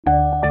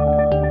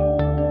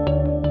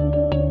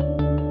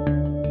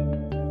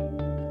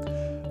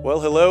Well,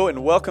 hello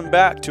and welcome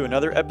back to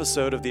another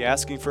episode of the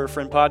Asking for a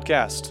Friend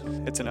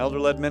podcast. It's an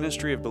elder-led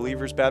ministry of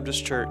Believers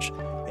Baptist Church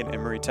in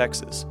Emory,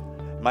 Texas.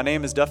 My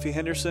name is Duffey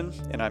Henderson,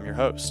 and I'm your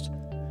host.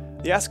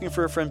 The Asking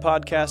for a Friend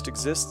podcast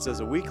exists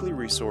as a weekly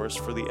resource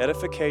for the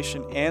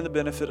edification and the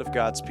benefit of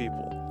God's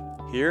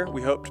people. Here,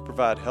 we hope to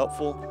provide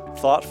helpful,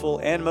 thoughtful,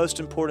 and most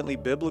importantly,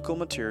 biblical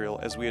material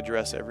as we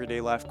address everyday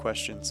life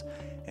questions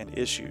and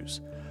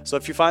issues. So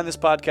if you find this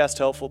podcast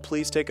helpful,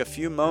 please take a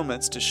few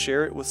moments to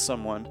share it with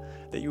someone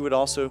that you would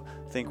also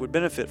think would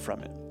benefit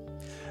from it.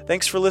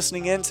 Thanks for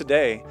listening in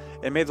today,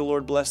 and may the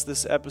Lord bless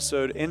this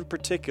episode in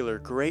particular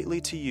greatly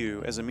to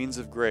you as a means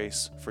of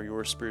grace for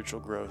your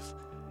spiritual growth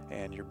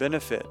and your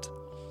benefit.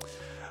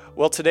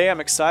 Well, today I'm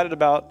excited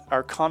about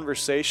our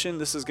conversation.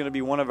 This is going to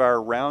be one of our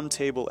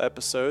roundtable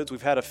episodes.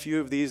 We've had a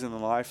few of these in the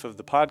life of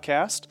the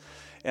podcast,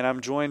 and I'm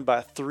joined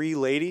by three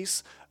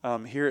ladies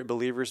here at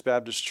Believers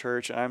Baptist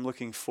Church, and I'm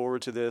looking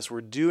forward to this.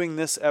 We're doing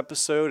this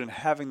episode and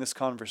having this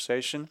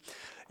conversation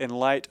in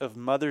light of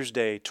Mother's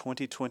Day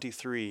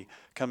 2023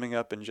 coming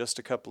up in just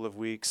a couple of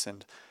weeks,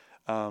 and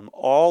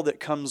all that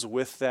comes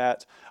with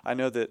that. I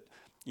know that,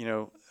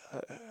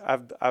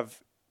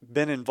 I've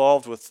been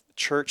involved with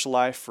church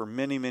life for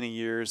many, many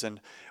years, and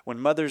when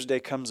Mother's Day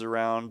comes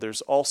around,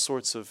 there's all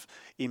sorts of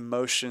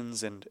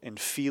emotions and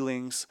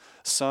feelings.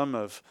 Some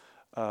of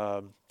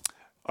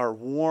are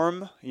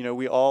warm.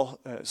 We all,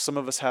 some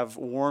of us have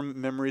warm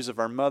memories of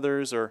our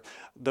mothers or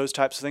those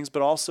types of things,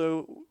 but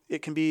also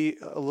it can be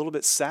a little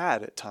bit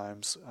sad at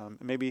times.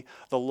 Maybe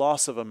the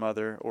loss of a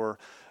mother or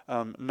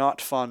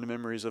not fond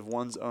memories of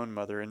one's own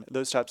mother and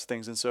those types of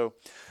things. And so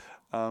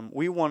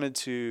we wanted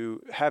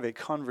to have a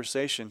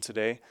conversation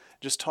today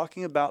just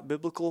talking about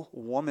biblical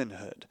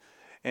womanhood,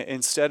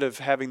 instead of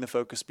having the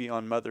focus be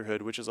on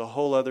motherhood, which is a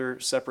whole other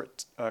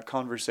separate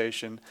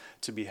conversation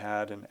to be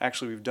had. And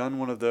actually, we've done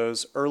one of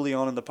those early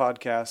on in the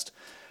podcast.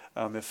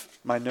 If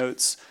my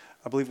notes,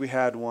 I believe we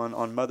had one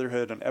on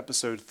motherhood on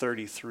episode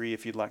 33,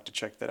 if you'd like to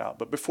check that out.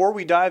 But before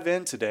we dive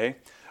in today,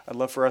 I'd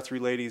love for our three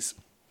ladies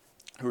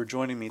who are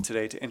joining me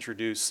today to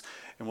introduce,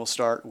 and we'll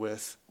start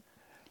with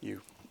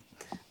you.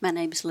 My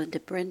name is Linda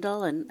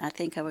Brendle, and I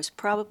think I was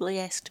probably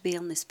asked to be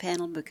on this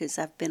panel because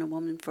I've been a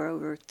woman for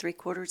over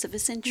 3/4 of a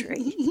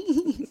century.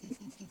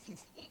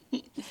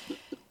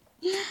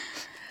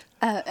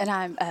 And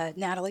I'm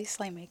Natalie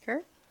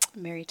Slaymaker,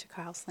 married to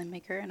Kyle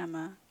Slaymaker, and I'm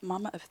a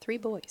mama of 3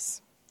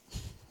 boys.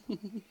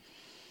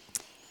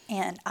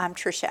 And I'm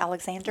Trisha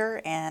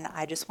Alexander, and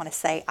I just want to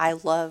say I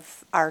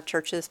love our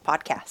church's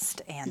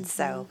podcast, and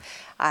so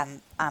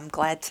I'm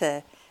glad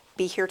to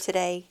be here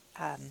today.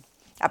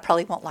 I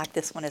probably won't like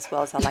this one as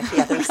well as I like the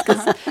others.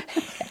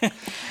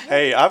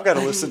 Hey, I've got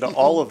to listen to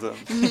all of them.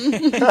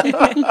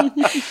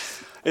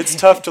 It's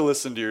tough to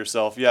listen to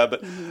yourself, yeah.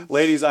 But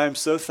ladies, I am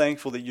so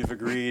thankful that you've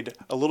agreed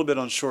a little bit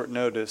on short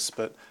notice.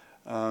 But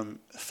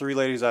 3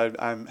 ladies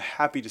I'm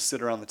happy to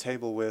sit around the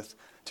table with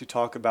to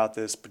talk about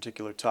this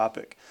particular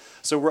topic.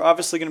 So we're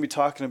obviously going to be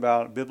talking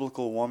about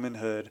biblical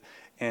womanhood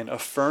and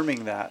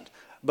affirming that.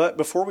 But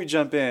before we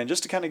jump in,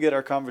 just to kind of get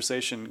our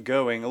conversation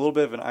going, a little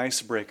bit of an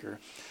icebreaker,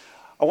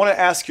 I want to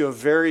ask you a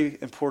very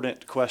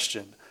important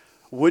question.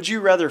 Would you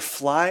rather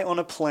fly on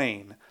a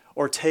plane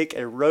or take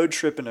a road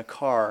trip in a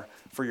car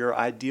for your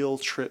ideal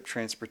trip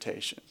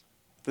transportation?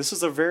 This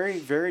is a very,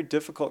 very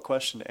difficult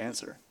question to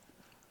answer.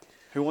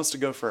 Who wants to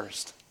go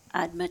first?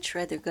 I'd much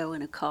rather go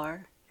in a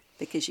car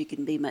because you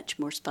can be much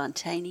more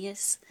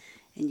spontaneous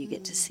and you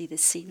get to see the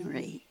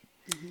scenery.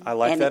 I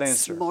like that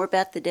answer. And it's more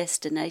about the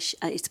destination.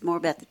 It's more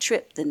about the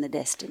trip than the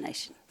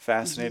destination.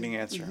 Fascinating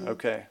answer.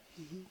 Okay.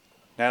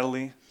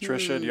 Natalie,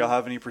 Trisha, do y'all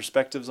have any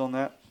perspectives on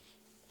that?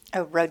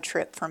 A road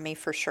trip for me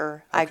for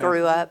sure. Okay. I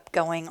grew up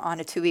going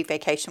on a 2-week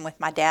vacation with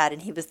my dad,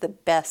 and he was the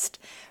best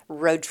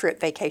road trip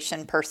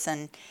vacation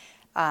person.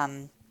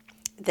 And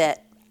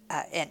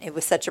it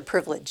was such a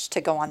privilege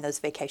to go on those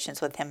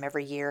vacations with him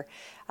every year.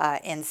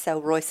 And so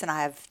Royce and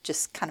I have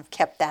just kind of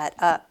kept that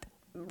up.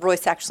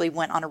 Royce actually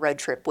went on a road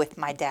trip with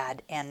my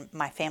dad and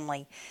my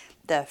family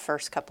the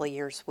first couple of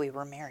years we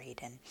were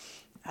married, and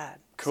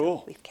cool.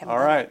 So we've kept all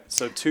that right. up.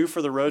 So 2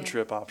 for the road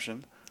trip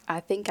option. I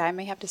think I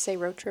may have to say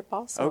road trip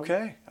also.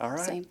 Okay. All right.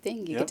 Same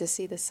thing. You Yep. get to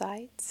see the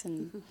sights,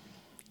 and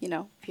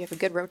if you have a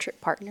good road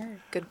trip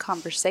partner, good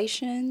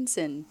conversations,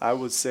 and I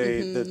would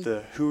say that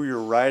the who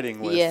you're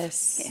riding with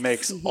Yes.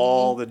 makes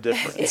all the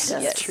difference. It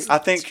does. Yes. True. I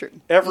think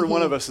every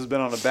one of us has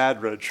been on a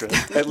bad road trip,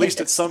 at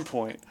least at some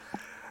point.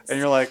 And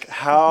you're like,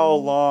 how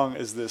long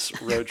is this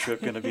road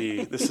trip going to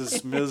be? This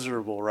is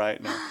miserable right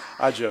now.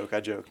 I joke.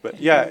 But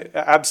yeah,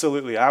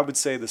 absolutely. I would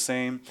say the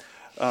same.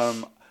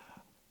 I'm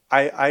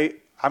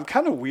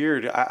kind of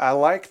weird. I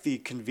like the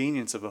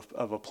convenience of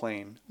a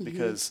plane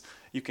because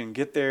you can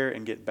get there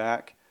and get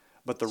back.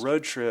 But the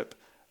road trip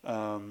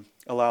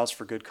allows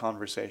for good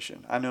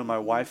conversation. I know my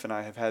wife and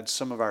I have had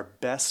some of our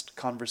best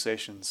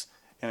conversations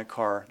in a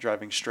car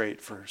driving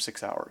straight for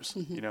 6 hours,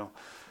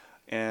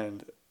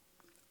 and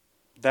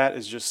that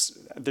is just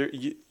there.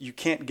 You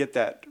can't get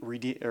that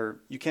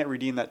you can't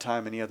redeem that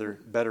time any other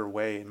better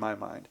way in my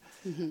mind.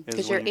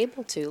 Because you're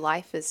able to.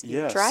 Life is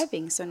you're Yes.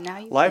 driving, so now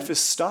you Life can is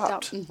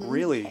stopped stop.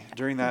 really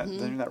during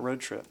that road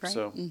trip. Right.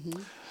 So,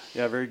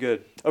 yeah, very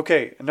good.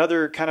 Okay,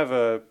 another kind of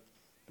a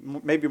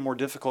maybe a more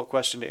difficult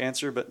question to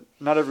answer, but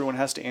not everyone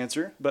has to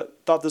answer. But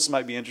thought this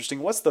might be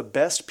interesting. What's the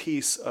best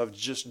piece of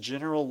just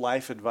general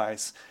life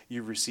advice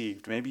you've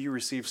received? Maybe you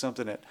received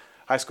something at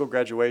high school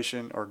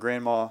graduation, or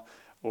grandma,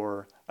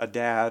 or a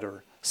dad,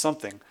 or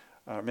something.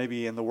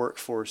 Maybe in the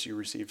workforce you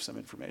received some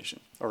information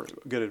or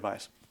good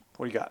advice.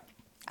 What do you got?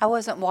 I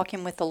wasn't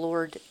walking with the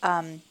Lord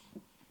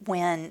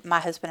when my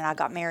husband and I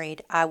got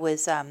married. I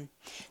was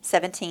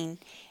 17,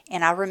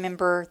 and I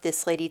remember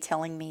this lady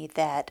telling me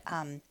that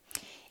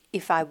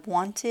if I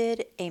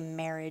wanted a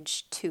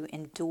marriage to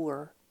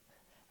endure,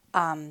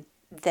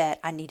 that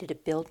I needed to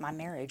build my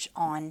marriage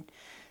on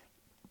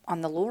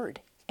the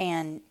Lord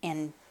and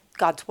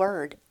God's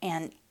Word.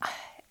 And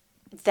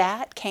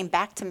that came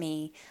back to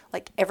me,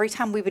 like every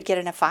time we would get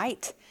in a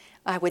fight,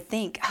 I would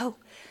think, oh,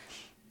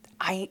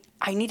 I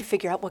need to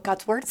figure out what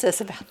God's Word says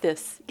about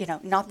this.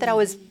 Not that I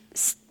was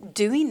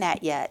doing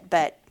that yet,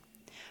 but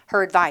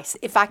her advice,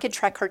 if I could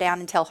track her down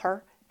and tell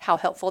her how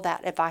helpful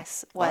that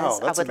advice was, Wow,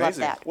 that's I would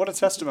amazing. love that. What a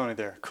testimony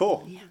there.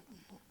 Cool. Yeah.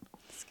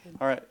 That's good.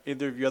 All right,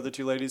 either of you other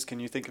two ladies,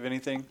 can you think of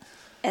anything?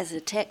 As a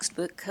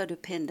textbook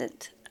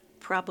codependent,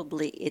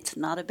 probably "it's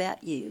not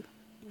about you"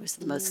 was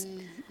the most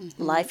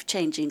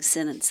life-changing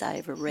sentence I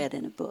ever read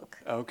in a book.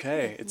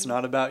 Okay, it's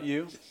not about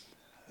you.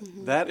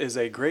 That is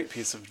a great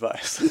piece of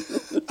advice.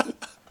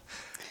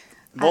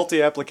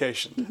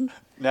 Multi-application.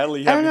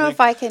 Natalie, you I have don't know anything?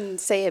 if I can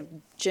say a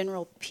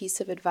general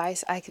piece of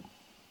advice. I could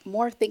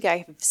more think I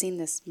have seen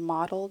this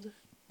modeled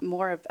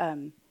more of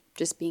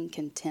just being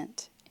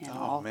content in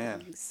all man.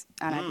 things.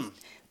 And I've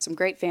some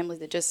great families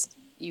that just,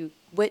 you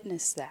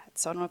witness that.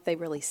 So I don't know if they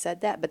really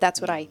said that, but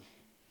that's what I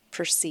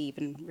perceive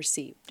and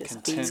receive.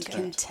 Just being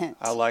Contentment. content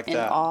I like in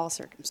that. all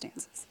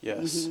circumstances.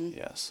 Yes,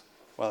 yes.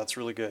 Wow, that's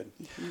really good.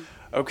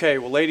 Okay,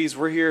 well, ladies,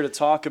 we're here to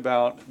talk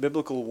about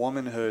biblical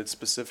womanhood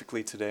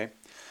specifically today.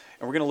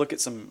 And we're going to look at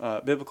some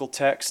biblical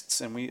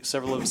texts, and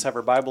several of us have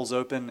our Bibles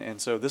open,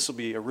 and so this will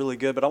be a really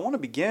good. But I want to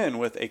begin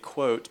with a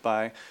quote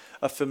by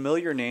a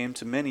familiar name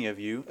to many of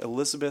you,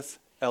 Elizabeth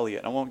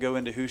Elliot. I won't go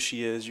into who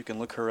she is. You can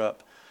look her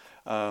up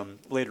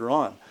later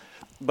on.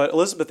 But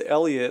Elizabeth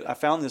Elliot, I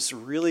found this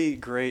really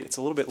great. It's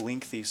a little bit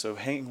lengthy, so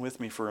hang with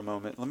me for a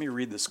moment. Let me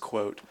read this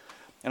quote.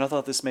 And I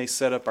thought this may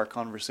set up our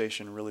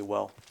conversation really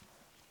well.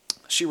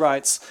 She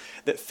writes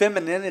that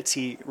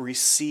femininity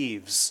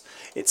receives.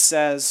 It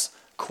says,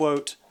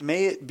 quote,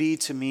 "May it be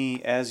to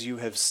me as you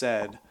have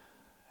said,"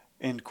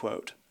 end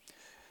quote.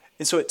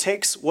 And so it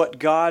takes what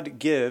God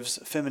gives,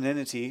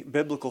 femininity,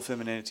 biblical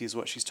femininity is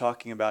what she's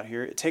talking about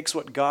here. It takes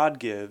what God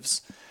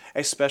gives,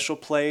 a special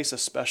place, a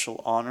special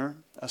honor,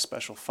 a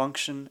special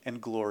function and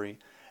glory,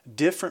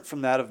 different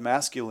from that of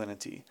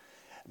masculinity,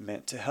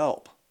 meant to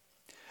help.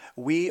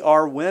 We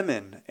are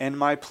women, and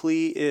my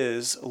plea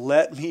is,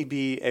 let me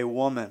be a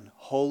woman,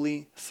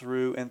 holy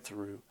through and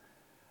through,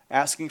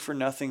 asking for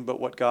nothing but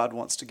what God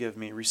wants to give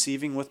me,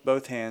 receiving with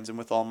both hands and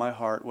with all my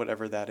heart,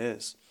 whatever that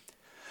is.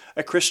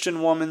 A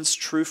Christian woman's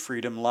true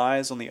freedom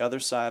lies on the other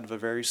side of a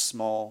very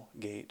small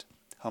gate,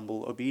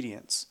 humble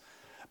obedience.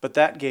 But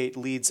that gate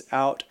leads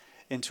out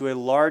into a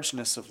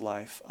largeness of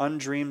life,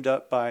 undreamed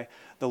up by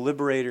the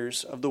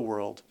liberators of the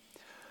world,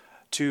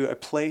 to a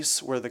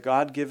place where the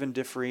God-given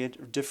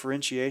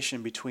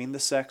differentiation between the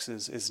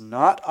sexes is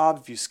not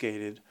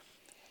obfuscated,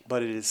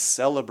 but it is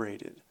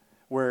celebrated,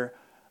 where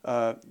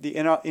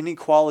the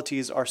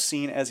inequalities are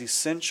seen as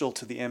essential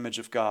to the image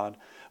of God,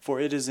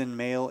 for it is in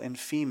male and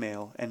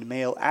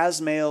male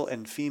as male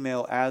and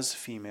female as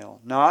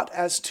female, not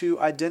as two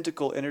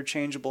identical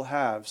interchangeable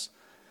halves,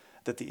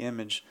 that the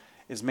image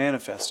is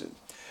manifested.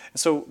 And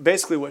so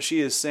basically what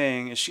she is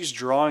saying is she's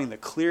drawing the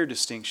clear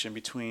distinction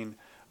between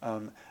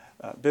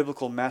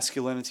biblical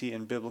masculinity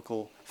and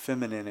biblical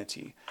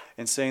femininity,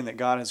 and saying that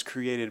God has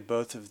created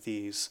both of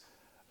these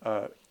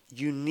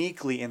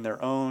uniquely in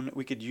their own.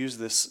 We could use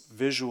this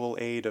visual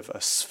aid of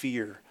a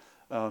sphere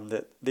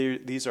that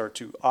these are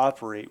to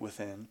operate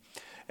within,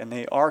 and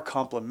they are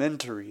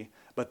complementary,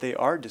 but they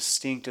are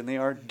distinct and they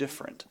are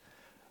different.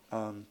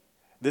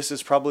 This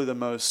is probably the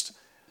most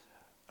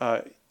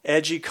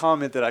edgy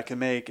comment that I can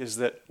make, is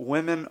that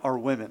women are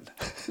women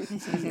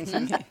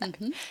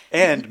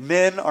and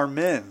men are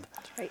men.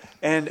 Right.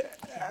 And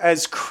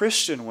as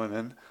Christian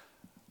women,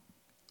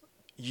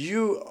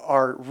 you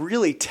are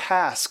really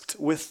tasked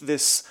with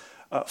this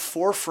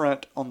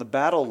forefront on the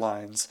battle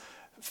lines,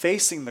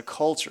 facing the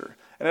culture.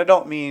 And I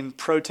don't mean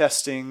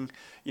protesting.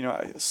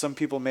 Some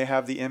people may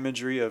have the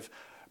imagery of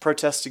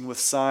protesting with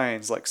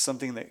signs, like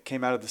something that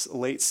came out of the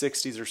late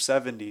 60s or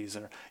 70s,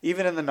 or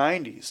even in the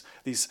 90s,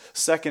 these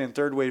second and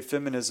third wave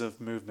feminism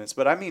movements.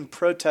 But I mean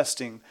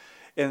protesting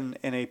in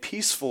a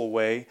peaceful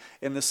way,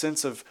 in the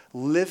sense of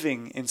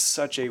living in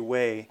such a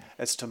way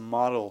as to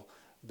model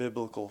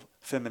biblical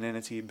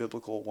femininity,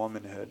 biblical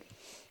womanhood.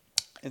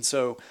 And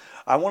so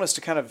I want us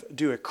to kind of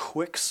do a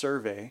quick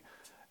survey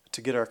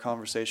to get our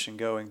conversation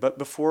going. But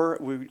before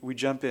we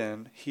jump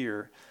in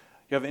here,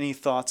 you have any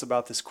thoughts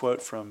about this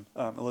quote from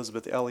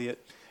Elizabeth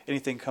Elliot?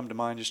 Anything come to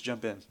mind? Just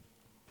jump in.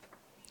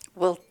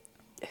 Well,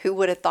 who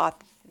would have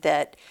thought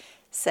that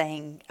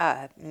saying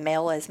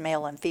male is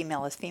male and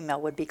female is female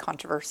would be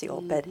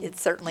controversial? But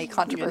it's certainly a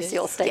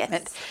controversial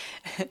statement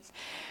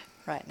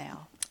right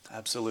now.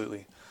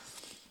 Absolutely.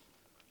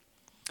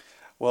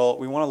 Well,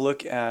 we want to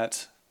look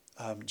at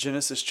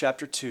Genesis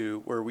chapter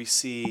 2, where we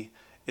see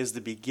is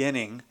the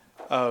beginning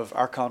of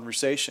our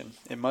conversation.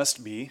 It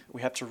must be.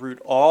 We have to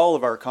root all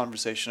of our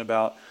conversation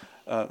about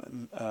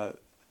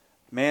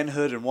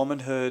manhood and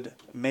womanhood,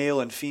 male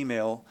and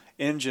female,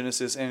 in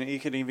Genesis, and you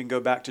can even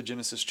go back to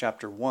Genesis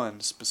chapter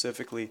 1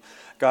 specifically.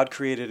 God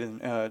created in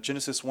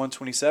Genesis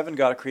 1:27,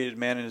 God created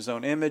man in his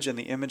own image, and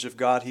the image of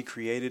God he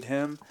created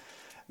him.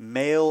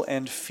 Male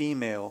and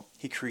female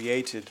he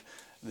created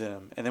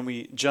them. And then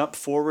we jump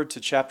forward to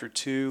chapter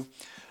 2,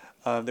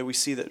 that we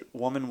see that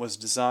woman was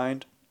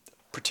designed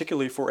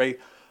particularly for a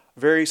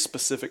very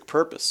specific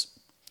purpose.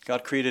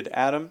 God created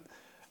Adam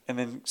and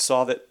then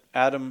saw that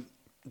Adam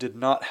did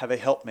not have a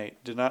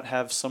helpmate, did not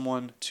have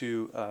someone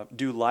to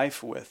do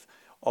life with.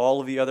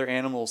 All of the other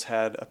animals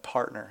had a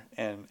partner,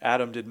 and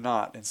Adam did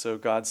not. And so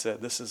God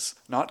said, this is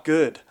not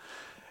good.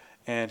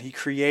 And he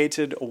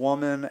created a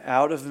woman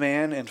out of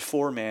man and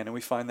for man. And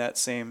we find that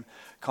same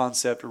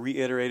concept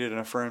reiterated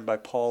and affirmed by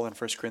Paul in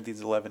 1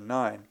 Corinthians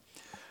 11:9,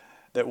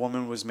 that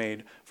woman was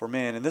made for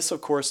man. And this, of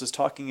course, is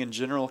talking in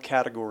general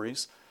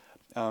categories.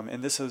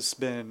 And this has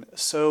been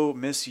so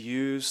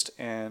misused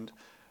and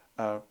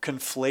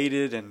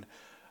conflated and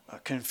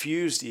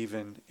confused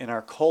even in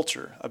our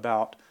culture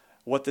about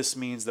what this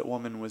means that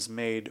woman was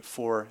made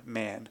for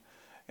man.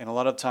 And a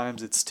lot of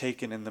times it's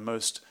taken in the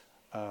most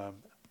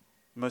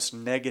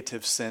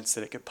negative sense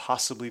that it could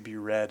possibly be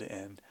read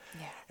in.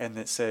 Yeah. And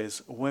that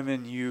says,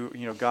 women, you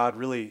know, God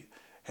really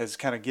has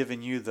kind of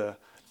given you the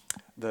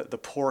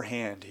poor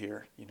hand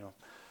here, you know.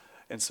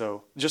 And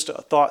so just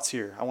thoughts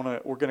here.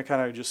 We're going to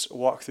kind of just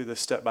walk through this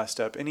step by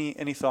step.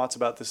 Any thoughts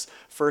about this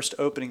first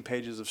opening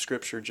pages of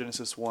Scripture,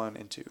 Genesis 1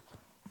 and 2?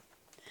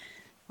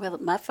 Well,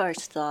 my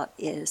first thought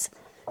is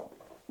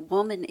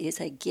woman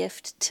is a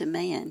gift to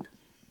man.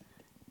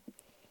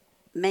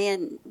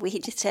 Man, we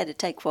just had to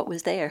take what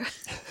was there.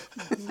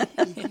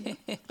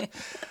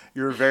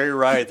 You're very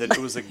right that it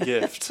was a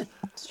gift.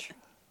 That's true.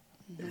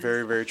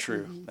 Very, very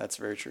true. Mm-hmm. That's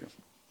very true.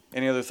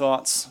 Any other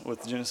thoughts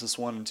with Genesis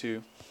 1 and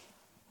 2?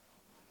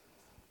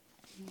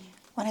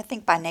 Well, I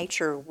think by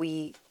nature,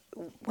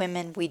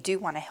 women do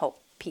want to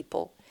help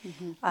people.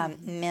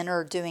 Mm-hmm. Men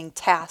are doing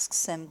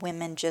tasks, and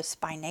women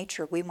just by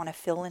nature, we want to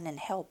fill in and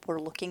help. We're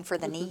looking for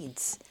the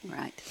needs.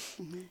 Right.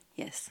 Mm-hmm.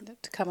 Yes.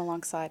 To come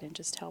alongside and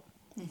just help.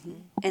 Mm-hmm.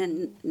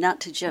 And not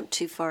to jump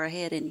too far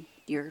ahead in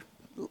your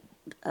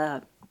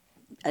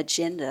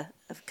agenda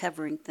of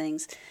covering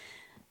things,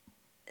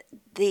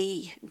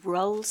 the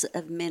roles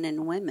of men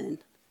and women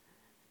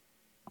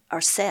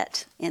are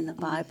set in the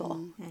Bible.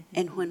 Mm-hmm.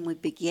 And when we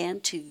began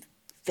to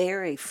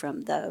vary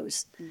from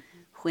those,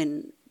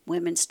 when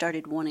women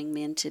started wanting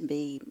men to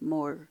be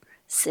more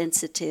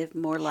sensitive,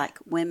 more like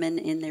women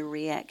in their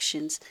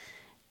reactions,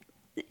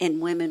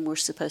 and women were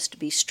supposed to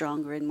be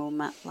stronger and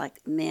more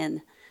like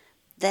men,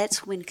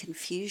 that's when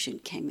confusion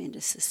came into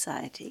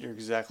society. You're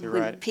exactly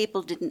when right.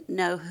 People didn't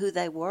know who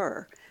they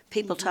were.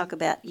 People talk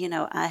about,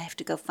 I have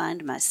to go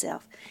find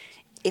myself.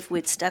 If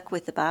we'd stuck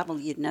with the Bible,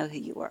 you'd know who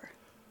you were.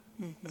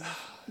 Mm-hmm.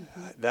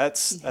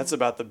 That's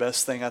about the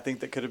best thing I think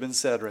that could have been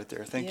said right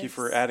there. Thank you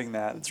for adding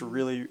that. It's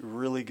really,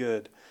 really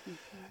good. Mm-hmm.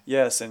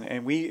 Yes,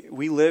 and we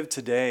live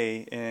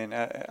today, and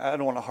I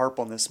don't want to harp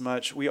on this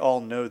much. We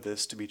all know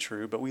this to be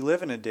true, but we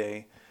live in a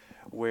day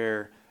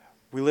where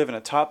we live in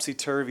a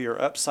topsy-turvy or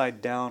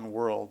upside-down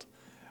world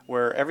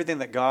where everything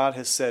that God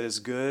has said is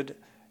good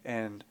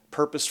and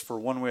purposed for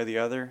one way or the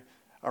other,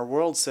 our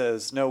world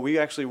says, no, we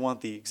actually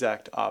want the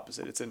exact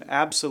opposite. It's an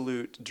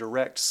absolute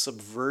direct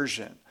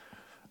subversion,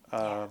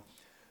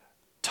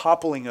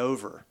 toppling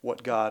over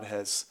what God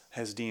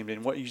has deemed.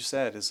 And what you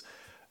said is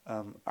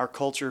our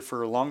culture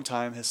for a long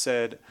time has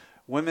said,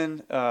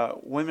 women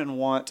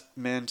want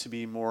men to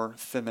be more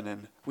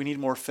feminine. We need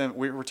more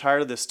we're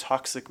tired of this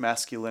toxic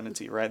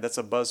masculinity, right? That's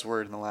a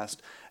buzzword in the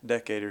last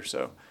decade or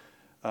so.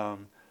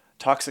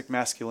 Toxic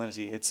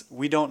masculinity.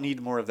 We don't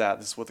need more of that.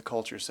 This is what the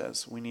culture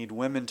says. We need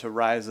women to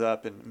rise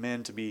up and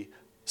men to be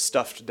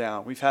stuffed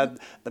down.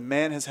 The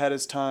man has had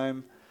his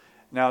time.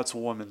 Now it's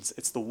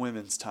the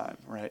women's time,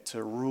 right?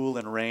 To rule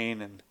and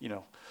reign and,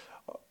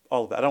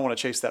 all of that. I don't want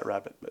to chase that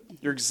rabbit, but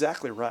you're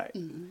exactly right.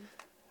 Mm-hmm.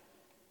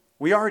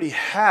 We already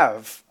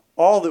have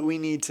all that we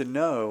need to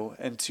know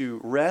and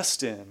to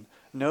rest in,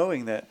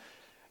 knowing that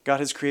God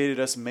has created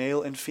us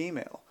male and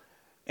female.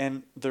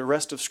 And the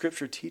rest of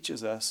Scripture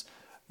teaches us,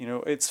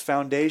 its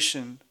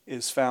foundation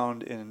is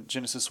found in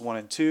Genesis 1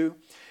 and 2.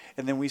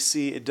 And then we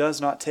see it does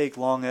not take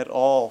long at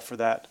all for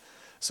that.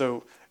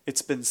 So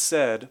it's been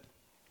said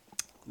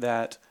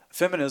that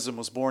feminism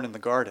was born in the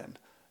garden.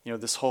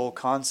 This whole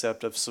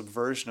concept of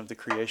subversion of the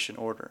creation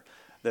order,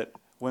 that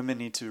women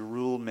need to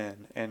rule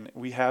men. And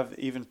we have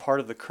even part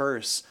of the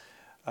curse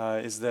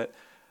is that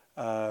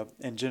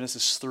in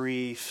Genesis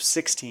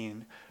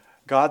 3:16,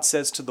 God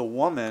says to the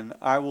woman,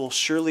 I will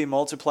surely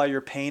multiply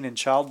your pain in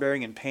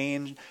childbearing. In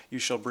pain you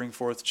shall bring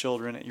forth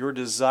children. Your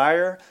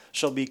desire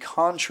shall be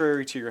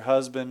contrary to your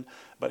husband,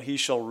 but he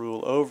shall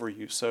rule over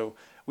you. So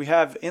we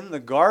have in the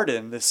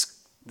garden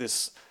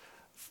this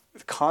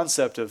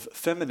concept of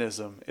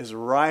feminism is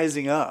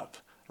rising up,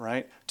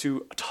 right,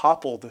 to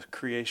topple the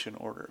creation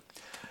order.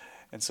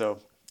 And so,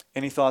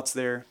 any thoughts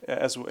there?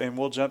 And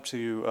we'll jump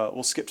to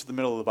we'll skip to the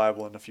middle of the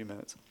Bible in a few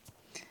minutes.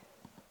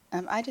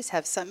 I just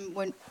have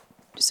some.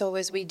 So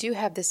as we do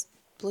have this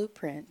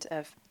blueprint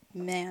of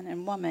man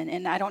and woman,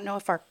 and I don't know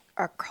if our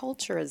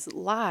culture has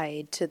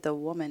lied to the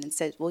woman and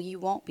said, well, you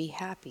won't be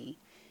happy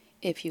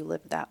if you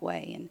live that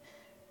way. And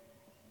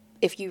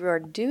if you are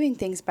doing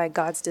things by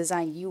God's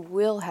design, you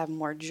will have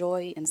more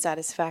joy and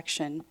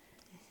satisfaction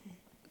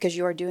because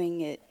you are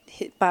doing it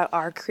by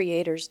our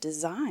Creator's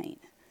design.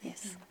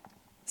 Yes.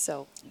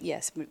 So,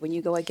 yes, when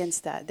you go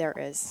against that, there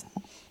is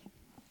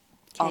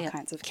all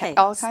kinds of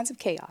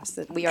chaos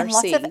that we are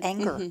seeing. And lots of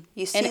anger. Mm-hmm.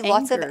 You see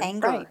lots of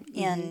anger right.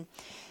 in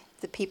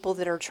the people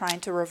that are trying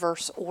to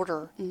reverse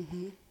order,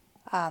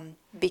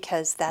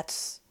 because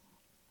that's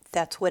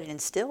what it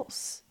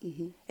instills.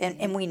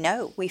 And we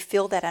know, we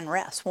feel that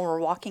unrest. When we're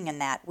walking in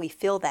that, we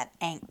feel that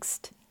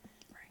angst.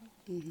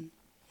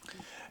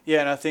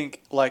 Yeah, and I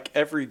think like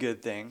every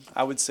good thing,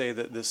 I would say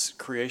that this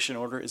creation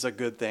order is a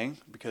good thing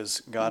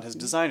because God has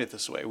designed it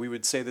this way. We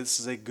would say this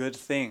is a good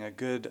thing, a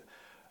good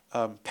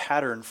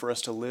pattern for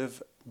us to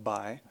live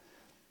by.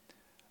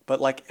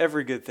 But like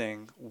every good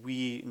thing,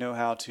 we know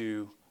how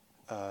to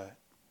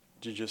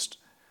just,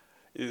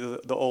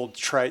 the old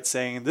trite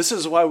saying, this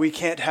is why we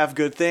can't have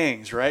good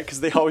things, right? Because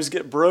they always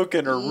get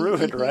broken or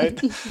ruined,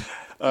 right?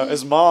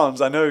 As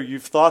moms, I know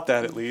you've thought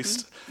that at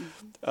least.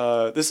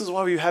 This is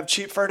why we have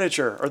cheap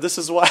furniture, or this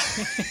is why,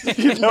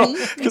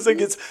 because it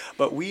gets,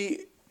 but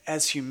we,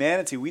 as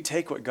humanity, we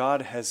take what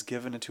God has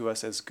given to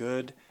us as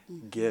good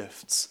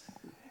gifts,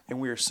 and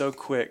we are so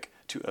quick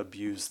to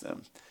abuse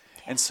them.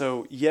 And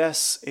so,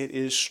 yes, it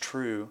is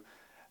true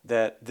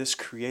that this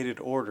created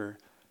order,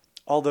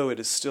 although it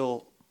is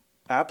still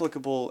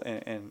applicable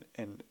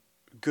and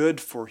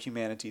good for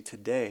humanity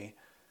today,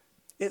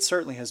 it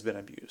certainly has been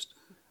abused.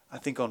 I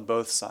think on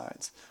both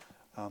sides.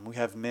 We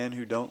have men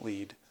who don't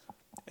lead,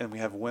 and we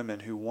have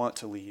women who want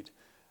to lead,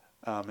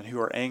 and who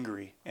are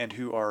angry, and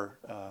who are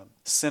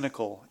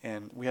cynical,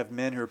 and we have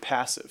men who are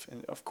passive.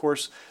 And of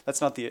course,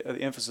 that's not the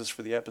emphasis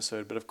for the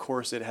episode, but of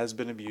course it has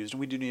been abused, and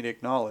we do need to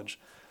acknowledge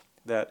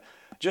that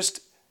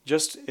just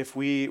if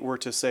we were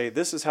to say,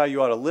 this is how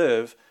you ought to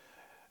live,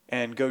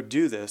 and go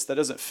do this, that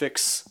doesn't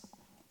fix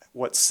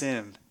what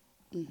sin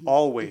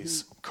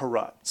always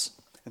corrupts.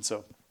 And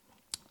so,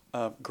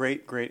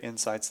 great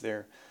insights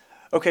there.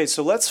 Okay,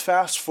 so let's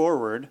fast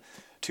forward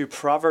to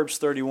Proverbs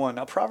 31.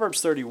 Now, Proverbs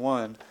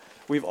 31,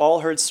 we've all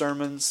heard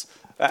sermons.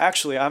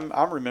 Actually, I'm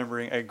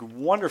remembering a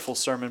wonderful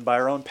sermon by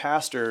our own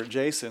pastor,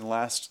 Jason,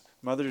 last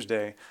Mother's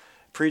Day.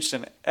 Preached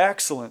an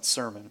excellent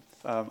sermon.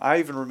 I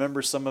even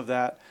remember some of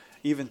that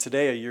even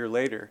today, a year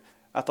later.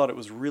 I thought it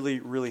was really,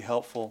 really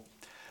helpful.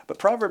 But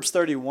Proverbs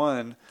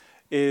 31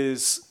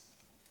 is,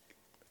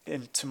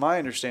 and to my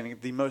understanding,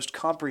 the most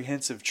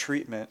comprehensive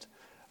treatment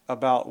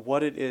about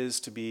what it is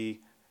to be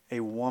a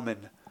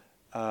woman.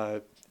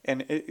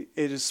 And it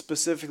is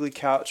specifically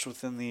couched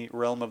within the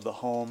realm of the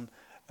home,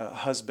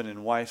 husband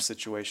and wife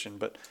situation.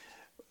 But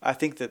I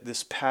think that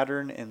this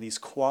pattern and these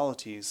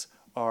qualities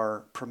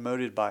are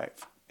promoted by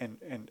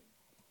and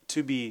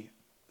to be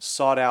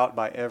sought out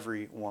by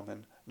every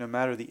woman, no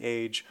matter the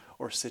age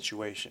or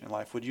situation in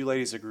life. Would you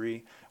ladies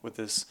agree with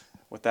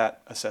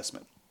that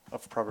assessment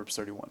of Proverbs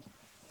 31?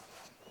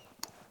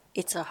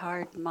 It's a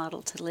hard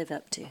model to live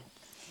up to.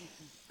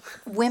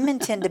 Women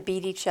tend to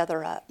beat each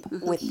other up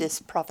with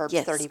this Proverbs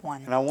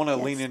 31. And I want to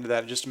lean into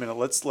that in just a minute.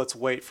 Let's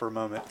wait for a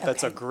moment. Okay.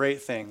 That's a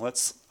great thing.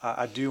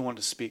 I do want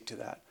to speak to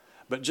that.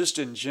 But just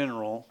in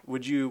general,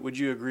 would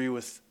you agree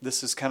with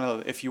this is kind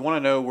of, if you want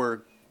to know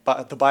where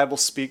the Bible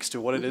speaks to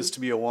what it is to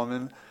be a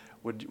woman,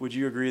 would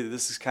you agree that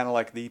this is kind of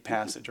like the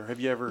passage, or have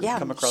you ever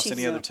come across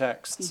any other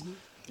texts?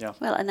 Yeah.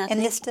 Well, and I'm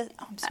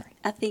sorry.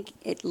 I think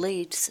it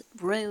leaves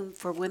room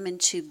for women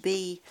to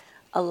be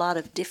a lot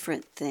of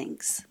different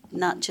things,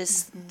 not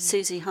just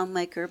Susie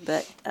Homemaker,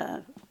 but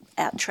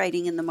out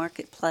trading in the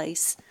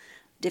marketplace,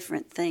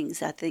 different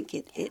things. I think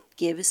it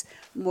gives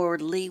more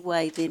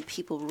leeway than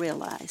people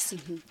realize.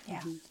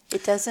 Yeah.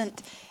 It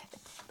doesn't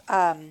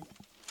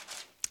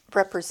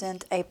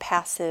represent a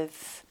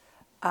passive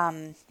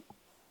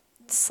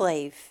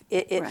slave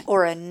Right.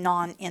 or a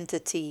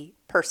non-entity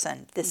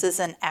person. This is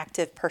an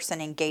active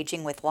person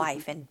engaging with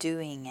life and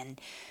doing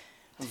and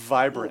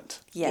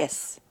Vibrant.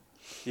 yes.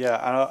 Yeah,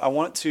 I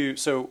want to.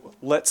 So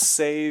let's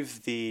save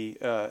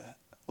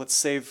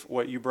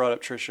what you brought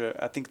up, Trisha.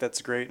 I think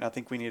that's great, and I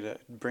think we need to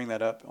bring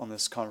that up on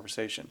this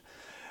conversation.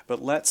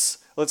 But let's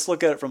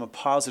look at it from a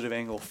positive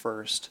angle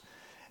first.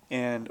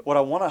 And what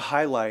I want to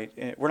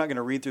highlight, we're not going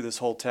to read through this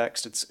whole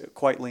text; it's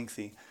quite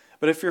lengthy.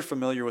 But if you're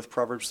familiar with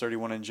Proverbs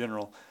 31 in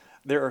general,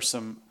 this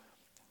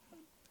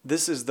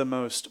is the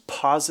most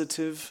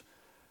positive,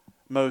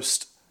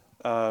 most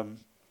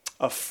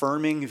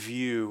affirming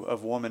view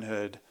of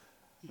womanhood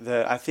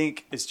that I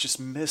think is just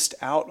missed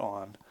out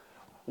on.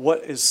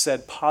 What is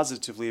said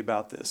positively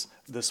about this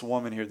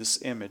woman here,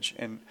 this image.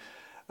 And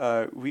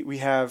we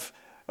have,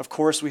 of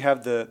course, we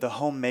have the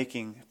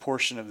homemaking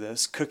portion of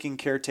this, cooking,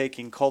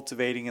 caretaking,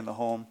 cultivating in the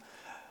home.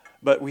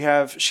 But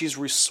she's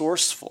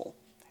resourceful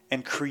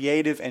and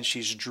creative, and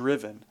she's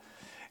driven.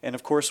 And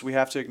of course, we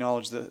have to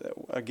acknowledge that,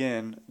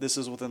 again, this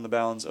is within the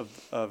bounds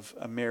of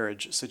a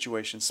marriage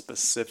situation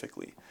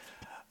specifically.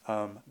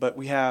 But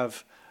we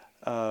have,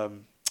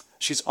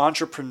 she's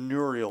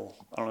entrepreneurial.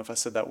 I don't know if I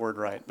said that word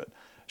right, but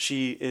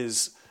she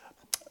is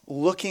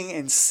looking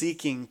and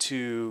seeking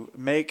to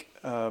make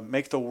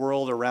the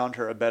world around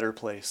her a better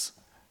place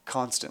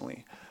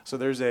constantly. So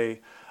there's a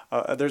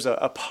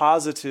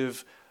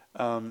positive,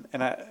 and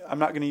I'm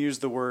not going to use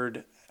the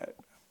word.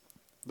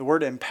 The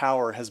word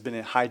empower has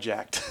been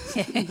hijacked.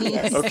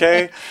 Yes.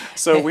 Okay?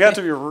 So we have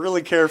to be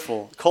really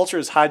careful. Culture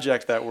has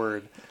hijacked that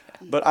word.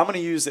 But I'm going to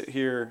use it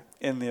here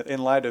in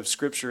light of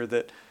Scripture,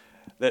 that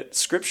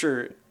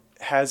Scripture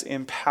has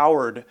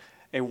empowered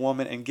a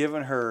woman and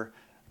given her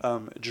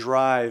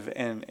drive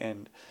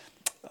and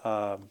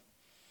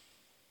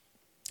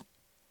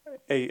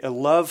a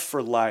love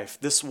for life.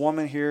 This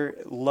woman here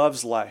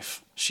loves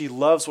life. She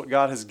loves what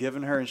God has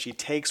given her, and she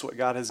takes what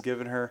God has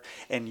given her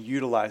and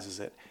utilizes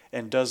it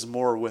and does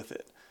more with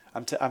it.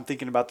 I'm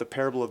thinking about the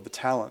parable of the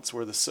talents,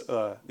 where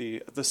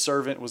the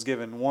servant was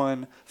given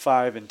 1,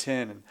 5, and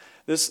 10, and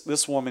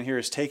this woman here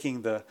is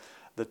taking the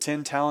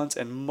 10 talents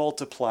and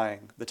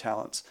multiplying the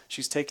talents.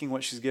 She's taking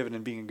what she's given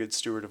and being a good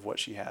steward of what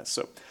she has.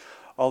 So,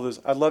 all those,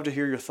 I'd love to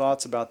hear your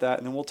thoughts about that,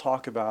 and then we'll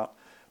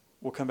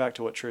come back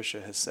to what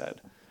Trisha has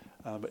said.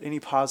 But any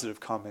positive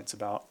comments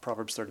about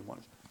Proverbs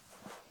 31?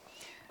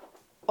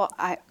 Well,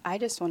 I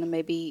just want to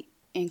maybe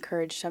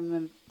encourage some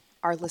of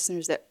our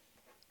listeners that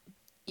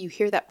you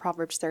hear that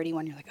Proverbs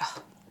 31, you're like,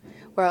 oh,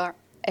 well,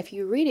 if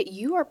you read it,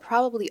 you are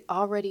probably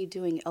already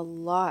doing a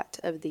lot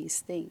of these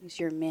things.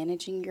 You're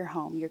managing your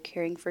home, you're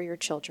caring for your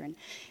children.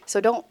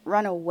 So don't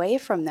run away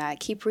from that.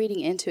 Keep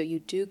reading into it. You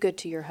do good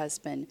to your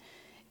husband.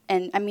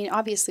 And I mean,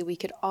 obviously we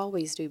could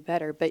always do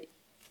better, but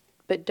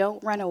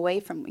don't run away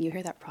from, you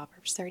hear that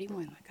Proverbs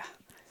 31, like, oh,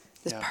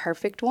 this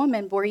perfect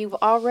woman, where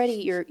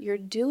you're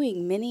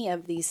doing many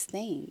of these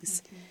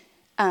things.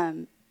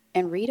 And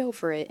read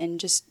over it, and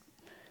just,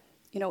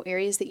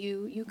 areas that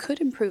you could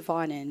improve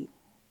on. And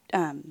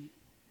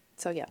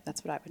so, yeah,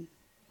 that's what I would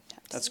say.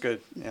 That's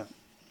good, yeah.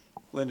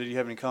 Linda, do you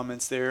have any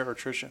comments there, or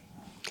Trisha?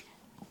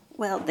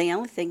 Well, the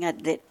only thing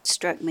that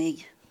struck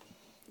me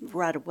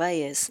right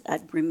away is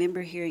I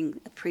remember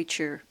hearing a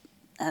preacher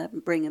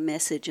bring a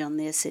message on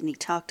this, and he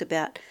talked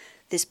about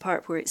this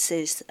part where it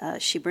says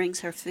she brings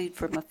her food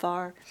from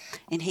afar,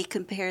 and he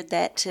compared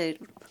that to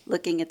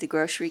looking at the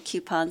grocery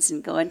coupons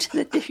and going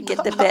to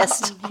get the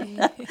best,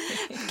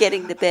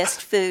 getting the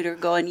best food, or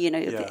going,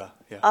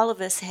 all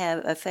of us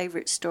have a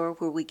favorite store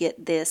where we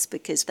get this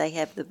because they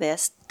have the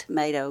best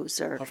tomatoes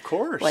or of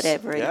course,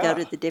 whatever, and go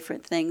to the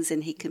different things,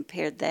 and he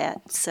compared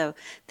that. So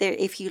there,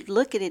 if you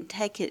look at it and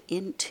take it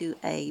into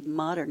a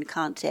modern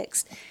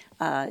context,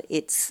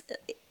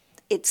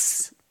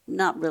 it's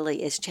not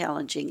really as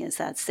challenging as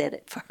I said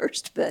at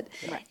first, but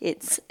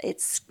it's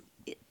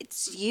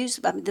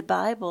used. I mean, the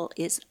Bible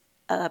is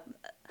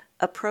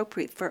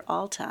appropriate for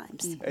all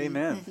times.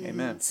 Amen.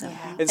 Amen. So,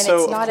 And it's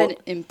so, not an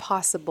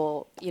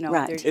impossible,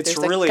 Right. there's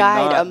really a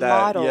guide, not a that,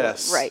 model.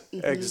 yes, Right.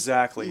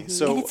 Exactly.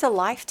 So, And it's a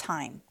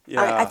lifetime.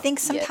 Yeah. I think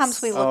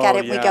sometimes we look Oh, at it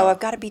and we yeah. go, I've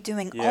got to be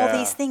doing all Yeah.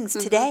 these things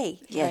today.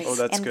 Yes. Oh,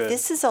 that's and good.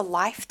 this is a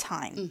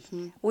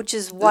lifetime, which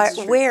is That's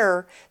true.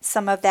 where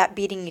some of that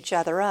beating each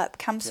other up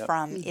comes Yep.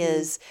 from,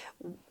 is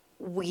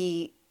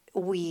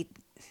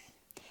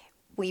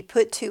we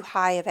put too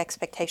high of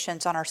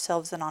expectations on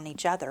ourselves and on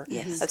each other,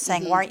 Yes. of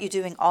saying, why aren't you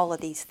doing all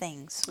of these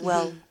things?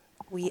 Well,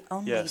 we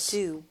only Yes.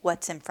 do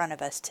what's in front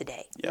of us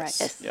today. yes, Right.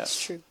 yes. That's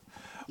true.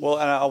 Well,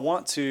 and I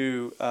want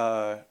to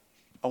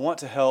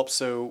help.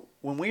 So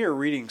when we are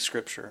reading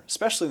Scripture,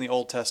 especially in the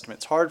Old Testament,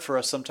 it's hard for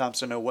us sometimes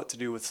to know what to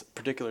do with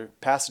particular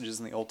passages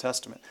in the Old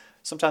Testament.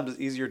 Sometimes it's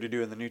easier to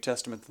do in the New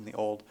Testament than the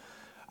Old,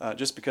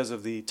 just because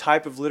of the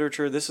type of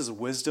literature. This is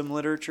wisdom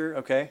literature,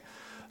 okay?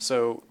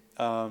 So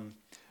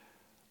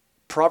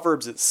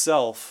Proverbs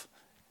itself,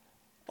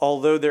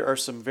 although there are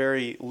some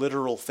very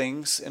literal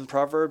things in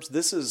Proverbs,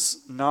 this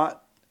is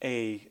not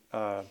it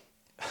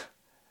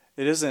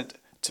isn't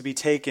to be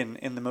taken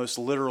in the most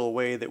literal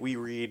way that we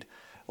read,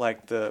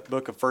 like the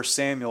book of 1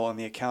 Samuel and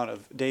the account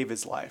of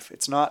David's life.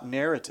 It's not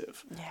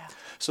narrative. Yeah.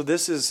 So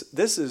this is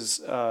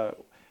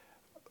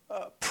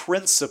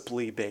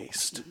principally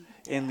based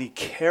in the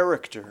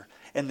character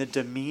and the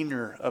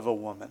demeanor of a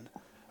woman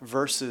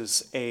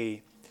versus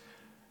a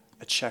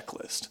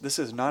checklist. This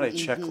is not a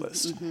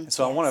checklist. And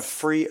so I want to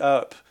free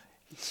up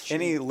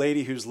any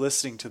lady who's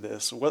listening to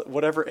this,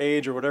 whatever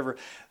age or whatever.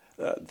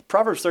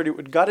 Proverbs 30,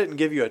 God didn't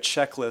give you a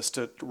checklist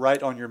to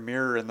write on your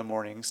mirror in the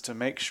mornings to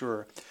make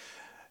sure.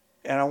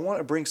 And I want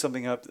to bring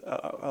something up,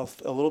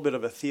 a little bit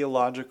of a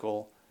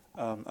theological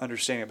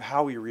understanding of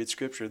how we read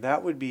Scripture.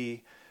 That would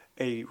be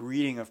a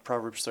reading of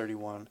Proverbs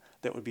 31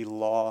 that would be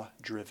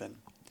law-driven.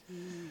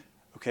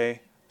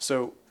 Okay?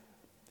 So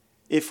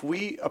if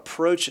we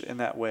approach it in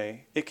that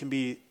way, it can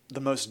be the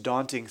most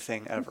daunting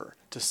thing ever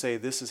to say,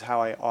 this is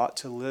how I ought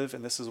to live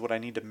and this is what I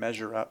need to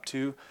measure up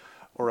to,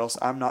 or else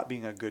I'm not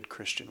being a good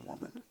Christian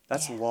woman.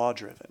 That's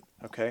law-driven.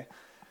 Okay?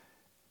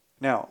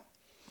 Now,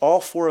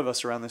 all four of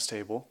us around this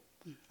table,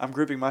 I'm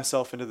grouping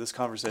myself into this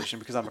conversation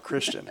because I'm a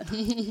Christian,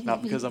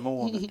 not because I'm a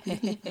woman.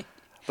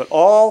 But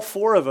all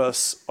four of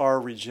us are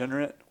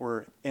regenerate,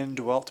 we're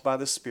indwelt by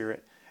the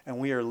Spirit, and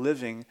we are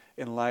living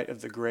in light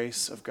of the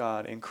grace of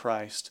God in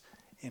Christ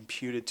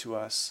imputed to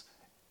us.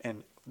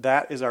 And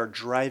that is our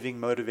driving,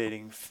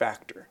 motivating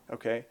factor,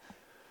 okay?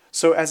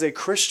 So as a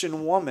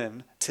Christian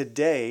woman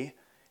today,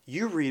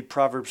 you read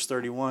Proverbs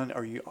 31,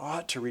 or you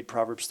ought to read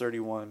Proverbs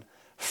 31,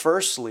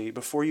 firstly,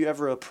 before you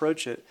ever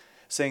approach it,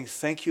 saying,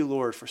 thank you,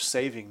 Lord, for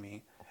saving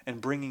me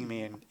and bringing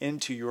me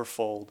into your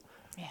fold.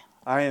 Yeah.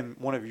 I am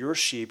one of your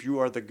sheep. You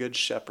are the good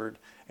shepherd,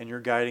 and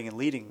you're guiding and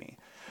leading me.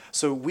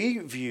 So we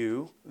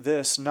view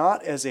this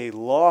not as a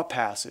law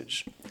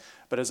passage,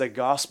 but as a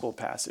gospel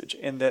passage,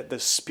 in that the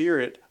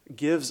Spirit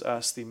gives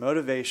us the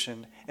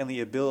motivation and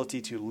the ability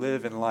to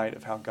live in light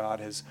of how God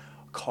has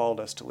called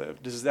us to live.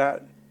 Is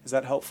that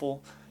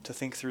helpful to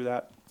think through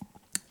that?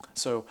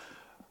 So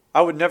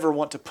I would never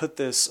want to put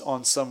this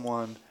on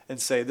someone and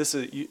say,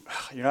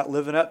 you're not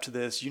living up to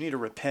this. You need to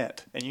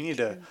repent, and you need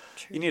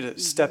to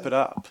step it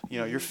up.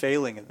 You're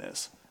failing in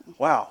this.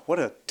 Wow, what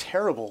a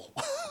terrible.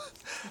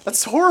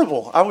 That's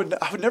horrible. I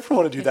would never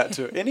want to do that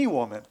to any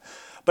woman.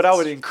 But I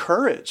would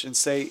encourage and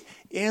say,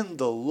 in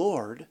the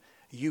Lord,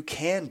 you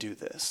can do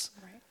this.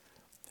 Right.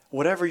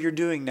 Whatever you're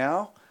doing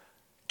now,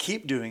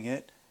 keep doing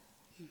it.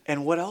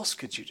 And what else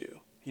could you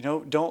do?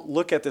 Don't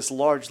look at this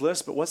large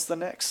list, but what's the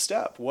next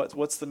step?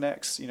 What's the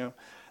next,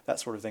 that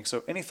sort of thing.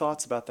 So any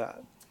thoughts about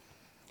that?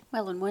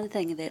 Well, and one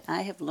thing that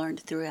I have learned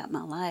throughout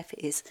my life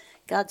is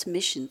God's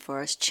mission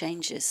for us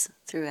changes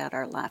throughout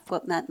our life.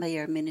 What might be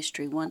our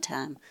ministry one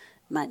time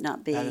might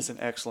not be that is an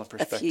excellent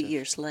perspective. A few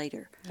years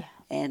later. Yeah.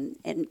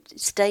 And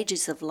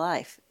stages of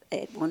life.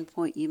 At one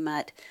point you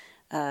might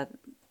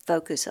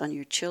focus on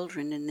your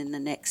children, and then the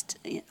next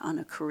on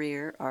a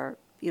career, or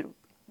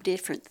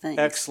different things.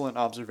 Excellent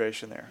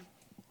observation there.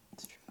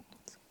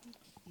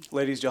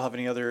 Ladies, do y'all have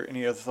any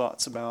other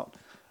thoughts about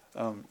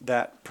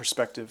that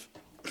perspective?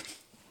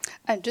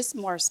 And just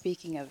more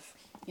speaking of,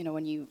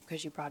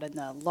 because you brought in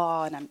the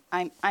law, and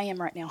I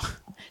am right now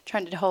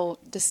trying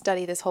to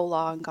study this whole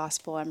law and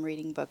gospel. I'm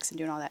reading books and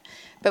doing all that.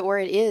 But where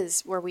it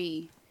is,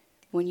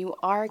 when you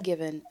are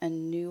given a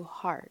new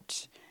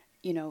heart,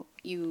 you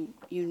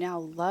now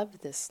love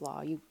this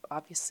law. You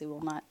obviously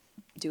will not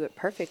do it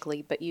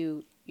perfectly, but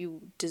you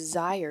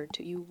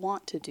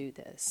want to do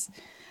this.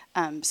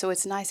 So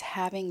it's nice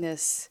having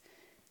this.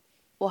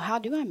 Well, how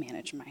do I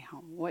manage my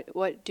home?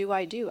 What do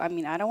I do? I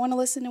mean, I don't want to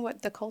listen to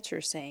what the culture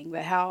is saying,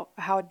 but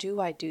how do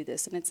I do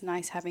this? And it's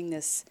nice having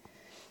this.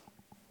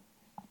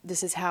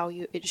 This is how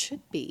it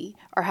should be,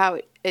 or how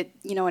it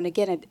and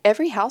again,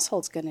 every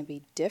household's going to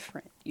be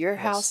different. Your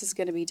house is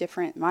going to be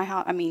different. My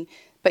house,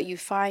 but you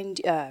find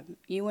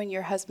you and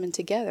your husband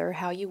together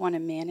how you want to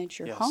manage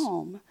your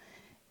home,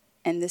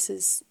 and this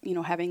is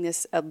having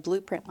a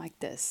blueprint like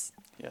this.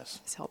 Yes,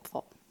 is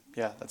helpful.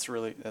 Yeah, that's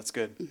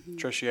good. Mm-hmm.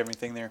 Trish, you have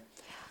anything there?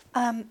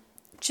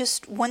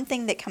 Just one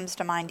thing that comes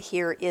to mind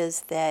here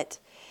is that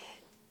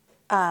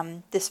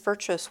this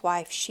virtuous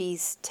wife,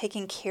 she's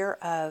taking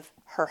care of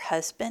her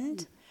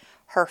husband,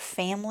 her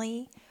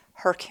family,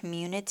 her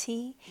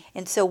community.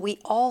 And so we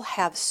all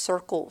have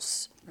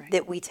circles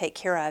that we take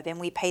care of, and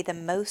we pay the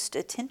most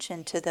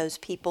attention to those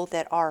people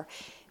that are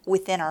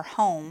within our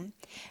home.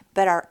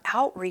 But our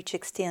outreach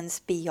extends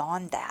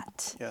beyond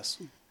that.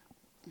 Yes.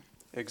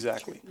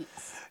 Exactly.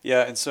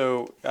 Yeah, and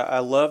so I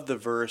love the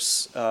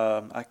verse.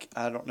 I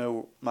don't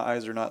know, my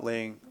eyes are not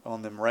laying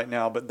on them right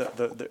now, but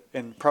the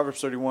in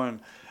Proverbs 31,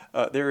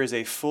 there is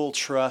a full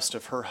trust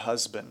of her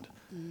husband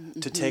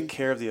to take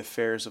care of the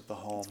affairs of the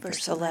home.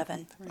 Verse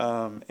 11.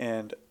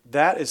 And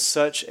that is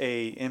such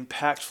a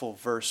impactful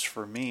verse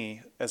for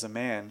me as a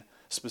man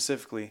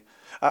specifically.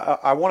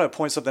 I want to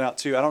point something out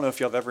too. I don't know if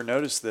y'all have ever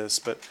noticed this,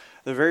 but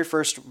the very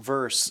first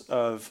verse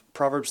of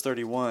Proverbs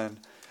 31,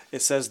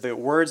 it says the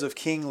words of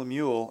King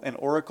Lemuel, an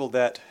oracle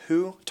that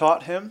who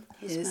taught him?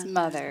 His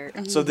mother.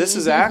 So this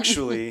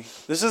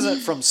isn't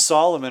from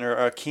Solomon or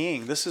a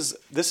king. This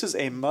is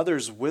a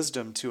mother's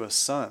wisdom to a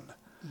son.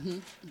 Mm-hmm.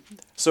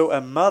 So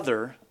a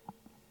mother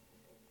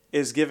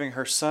is giving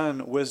her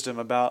son wisdom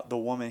about the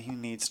woman he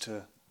needs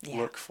to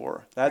look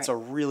for. That's a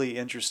really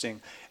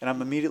interesting, and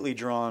I'm immediately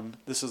drawn,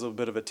 this is a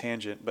bit of a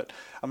tangent, but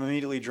I'm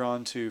immediately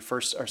drawn to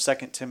 1st or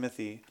 2nd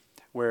Timothy,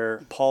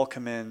 where Paul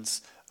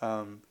commends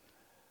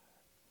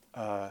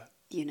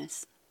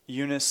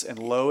Eunice and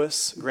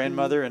Lois,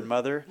 grandmother and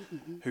mother,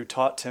 who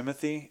taught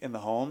Timothy in the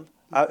home.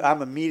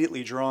 I'm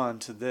immediately drawn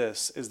to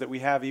this, is that we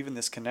have even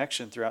this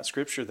connection throughout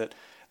Scripture that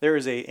there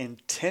is a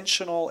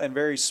intentional and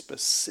very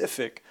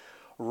specific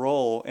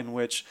role in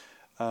which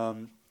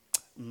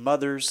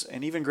mothers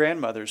and even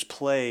grandmothers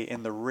play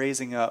in the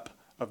raising up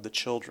of the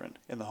children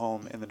in the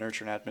home, in the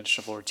nurture and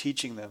admonition of the Lord,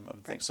 teaching them of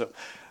things. So,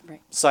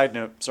 side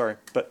note, sorry,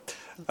 but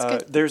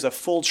there's a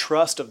full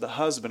trust of the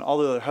husband,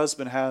 although the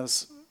husband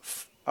has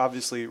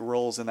obviously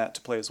roles in that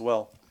to play as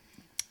well,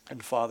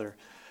 and father.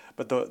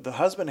 But the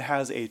husband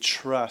has a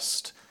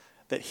trust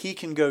that he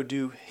can go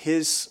do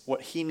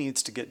what he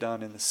needs to get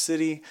done in the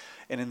city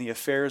and in the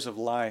affairs of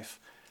life,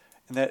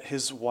 and that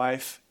his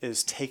wife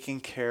is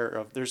taking care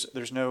of.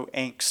 There's no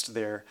angst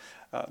there,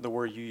 the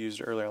word you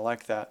used earlier, I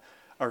like that,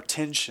 or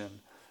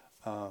tension.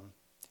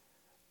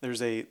 There's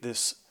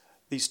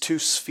these two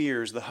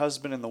spheres. The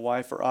husband and the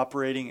wife are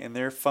operating, and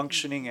they're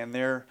functioning, and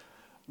they're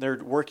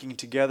working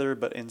together,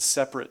 but in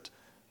separate.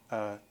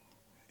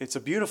 It's a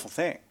beautiful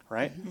thing,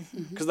 right?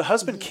 Because the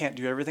husband can't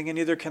do everything, and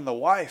neither can the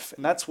wife,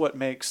 and that's what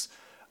makes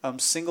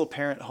single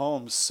parent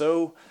homes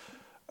so.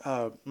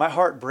 My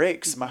heart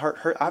breaks. My heart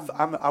hurt.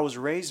 I was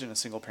raised in a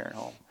single parent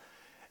home,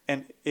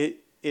 and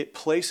it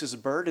places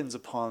burdens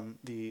upon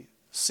the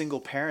single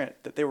parent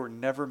that they were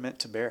never meant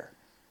to bear.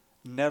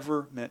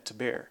 Never meant to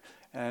bear.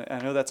 And I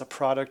know that's a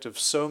product of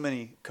so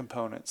many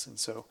components, and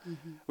so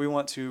we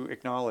want to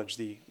acknowledge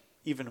the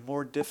even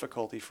more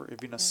difficulty for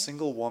even a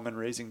single woman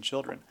raising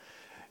children.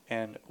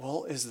 And,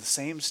 well, is the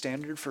same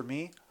standard for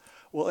me?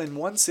 Well, in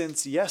one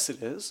sense, yes,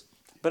 it is.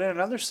 But in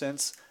another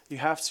sense, you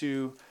have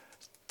to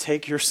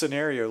take your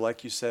scenario,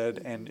 like you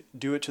said, and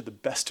do it to the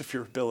best of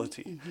your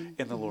ability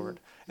in the Lord.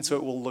 And so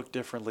it will look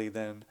differently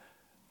than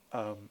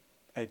a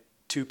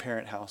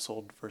two-parent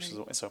household versus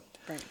so.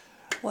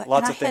 Well,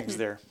 lots of things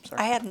there.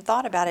 Sorry. I hadn't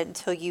thought about it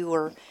until you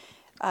were,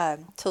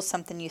 till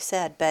something you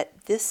said. But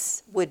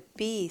this would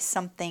be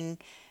something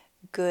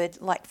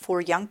good, like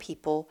for young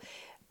people,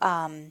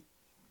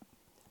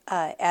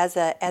 as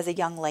a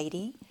young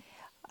lady.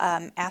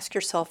 Ask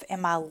yourself,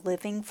 am I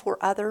living for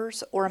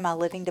others or am I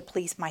living to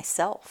please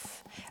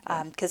myself?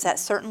 Because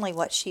that's certainly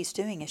what she's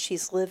doing, is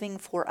she's living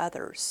for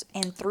others.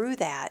 And through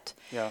that,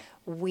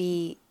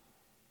 we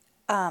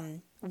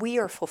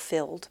are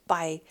fulfilled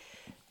by,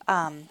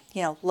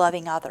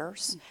 loving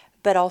others.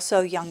 But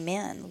also young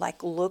men,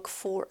 like look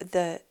for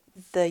the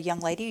young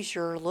ladies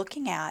you're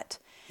looking at.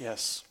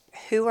 Yes.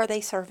 Who are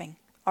they serving?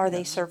 Are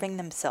they serving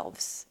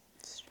themselves?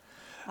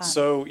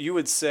 So you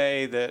would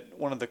say that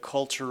one of the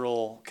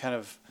cultural kind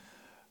of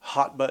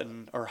hot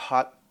button or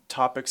hot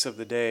topics of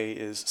the day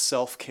is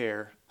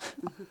self-care.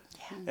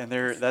 And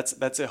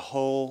that's a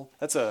whole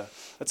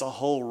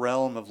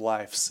realm of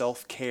life,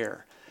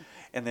 self-care.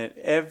 And that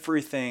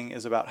everything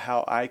is about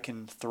how I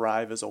can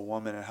thrive as a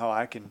woman and how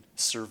I can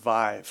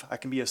survive. I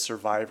can be a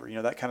survivor.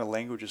 That kind of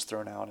language is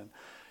thrown out, and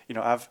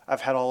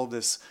I've had all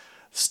this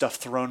stuff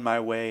thrown my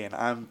way, and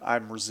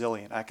I'm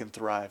resilient. I can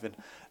thrive, and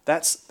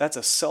that's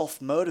a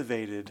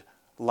self-motivated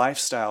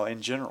lifestyle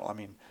in general. I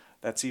mean,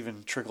 that's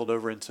even trickled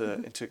over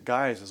into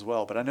guys as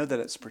well. But I know that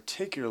it's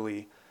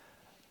particularly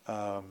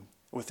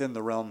within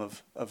the realm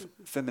of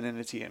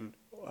femininity and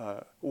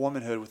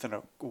womanhood within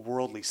a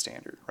worldly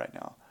standard right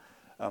now.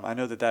 I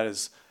know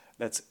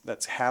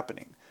that's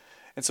happening.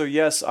 And so,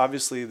 yes,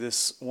 obviously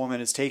this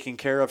woman is taking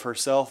care of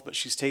herself, but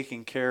she's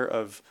taking care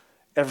of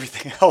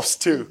everything else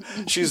too.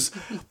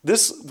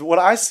 What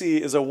I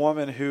see is a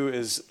woman who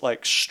is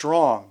like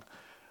strong,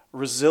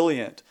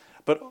 resilient,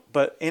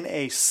 but in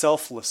a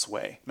selfless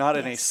way, not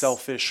in a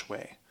selfish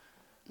way.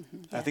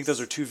 Yes. I think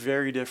those are two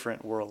very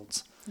different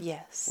worlds.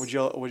 Yes. Would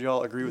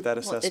y'all agree with that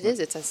assessment? It is.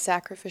 It's a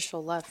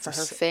sacrificial love for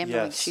her family.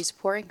 Yes. She's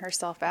pouring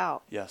herself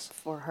out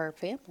for her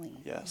family.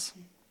 Yes.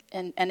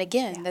 And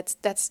again,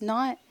 that's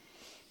not.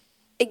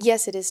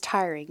 Yes, it is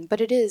tiring, but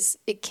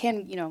it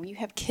can, you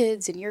have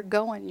kids and you're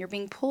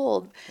being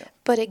pulled. Yeah.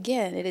 But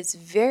again,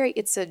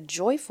 it's a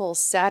joyful,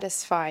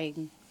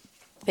 satisfying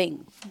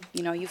thing.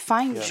 You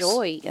find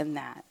joy in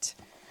that.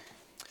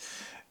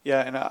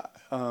 Yeah,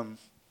 and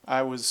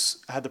I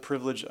had the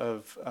privilege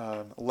of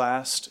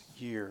last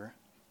year,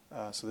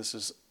 so this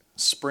is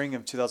spring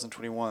of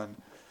 2021,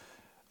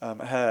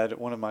 I had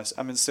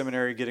I'm in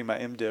seminary getting my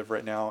MDiv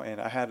right now, and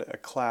I had a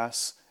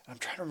class, I'm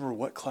trying to remember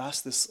what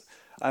class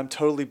I'm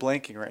totally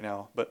blanking right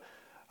now, but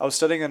I was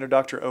studying under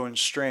Dr. Owen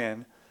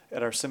Strachan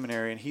at our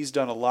seminary, and he's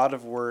done a lot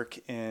of work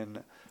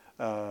in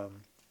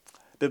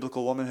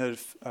biblical womanhood,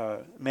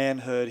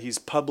 manhood. He's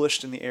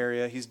published in the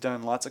area. He's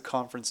done lots of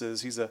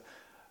conferences.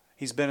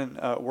 He's been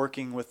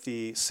working with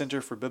the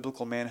Center for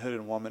Biblical Manhood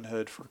and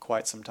Womanhood for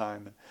quite some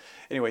time. And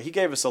anyway, he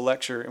gave us a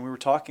lecture, and we were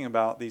talking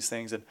about these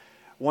things. And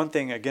one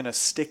thing, again, a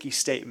sticky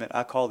statement,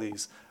 I call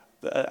these,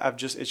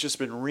 it's just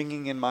been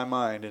ringing in my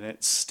mind, and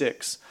it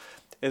sticks,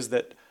 is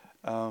that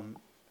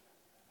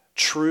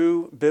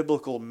true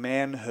biblical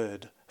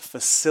manhood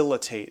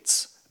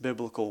facilitates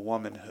biblical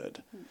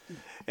womanhood.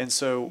 And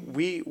so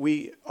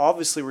we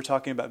obviously we're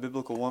talking about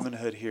biblical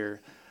womanhood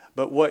here,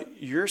 but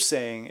what you're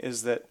saying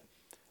is that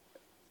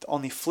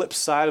on the flip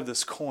side of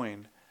this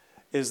coin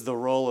is the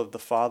role of the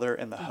father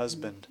and the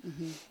husband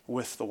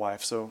with the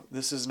wife. So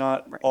this is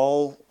not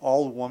all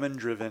woman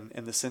driven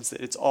in the sense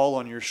that it's all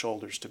on your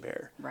shoulders to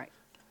bear. Right.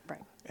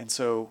 And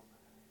so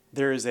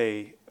there is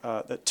a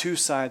that two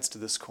sides to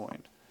this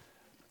coin.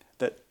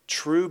 That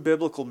true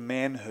biblical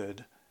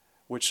manhood,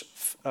 which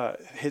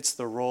hits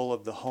the role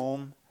of the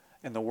home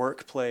and the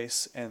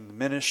workplace and the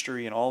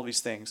ministry and all these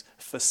things,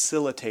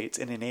 facilitates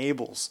and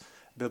enables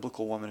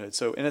biblical womanhood.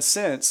 So in a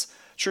sense,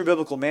 true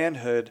biblical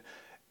manhood,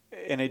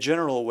 in a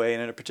general way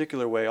and in a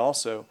particular way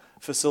also,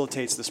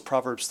 facilitates this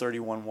Proverbs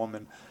 31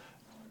 woman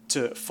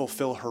to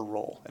fulfill her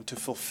role and to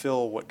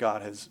fulfill what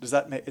God has. Is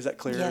that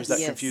clear? Yes. Is that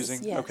Yes.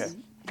 confusing? Yes. Okay.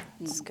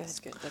 That's good. That's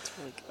good. That's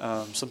really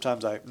good.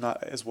 Sometimes I'm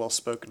not as well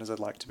spoken as I'd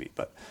like to be,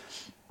 but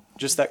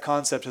just that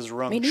concept has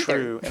rung Me neither.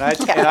 true. And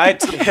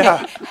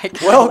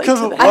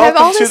welcome I have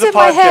all to this the in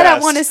my head I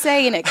podcast. want to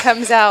say, and it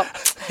comes out.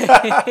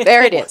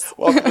 There it is.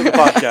 Welcome to the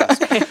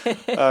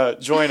podcast.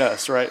 Join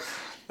us, right?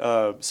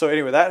 So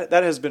anyway, that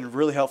has been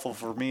really helpful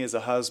for me as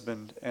a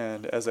husband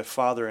and as a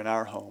father in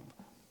our home,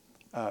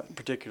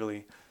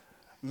 particularly.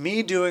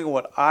 Me doing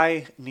what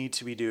I need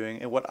to be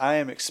doing and what I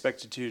am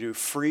expected to do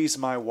frees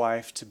my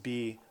wife to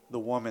be the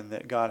woman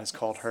that God has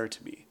called her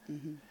to be.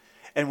 Mm-hmm.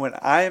 And when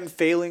I am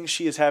failing,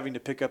 she is having to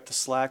pick up the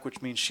slack,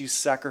 which means she's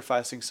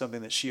sacrificing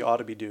something that she ought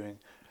to be doing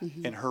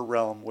mm-hmm. in her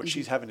realm, where mm-hmm.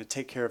 she's having to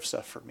take care of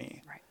stuff for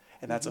me. Right.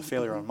 And that's mm-hmm. a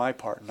failure on my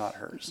part, not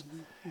hers.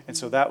 Mm-hmm. And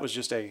so that was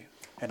just an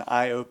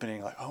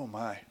eye-opening, like, oh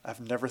my, I've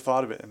never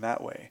thought of it in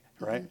that way,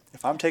 right? Mm-hmm.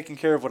 If I'm taking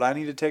care of what I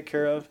need to take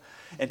care of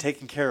and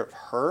taking care of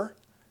her,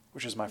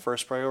 which is my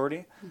first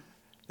priority,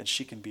 then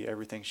she can be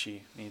everything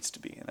she needs to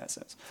be in that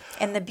sense.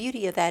 And the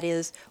beauty of that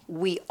is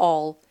we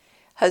all,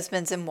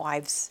 husbands and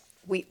wives,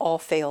 we all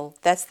fail.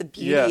 That's the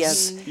beauty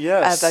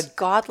of a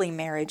godly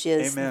marriage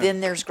is Amen.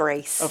 Then there's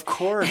grace. Of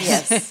course.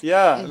 Yes.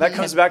 Yeah. And that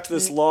comes back to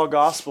this law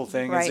gospel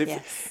thing.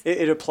 Right.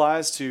 It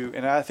applies to,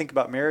 and I think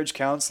about marriage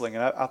counseling,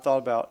 and I thought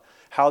about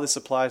how this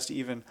applies to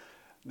even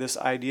this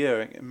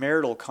idea of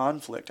marital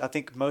conflict. I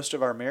think most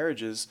of our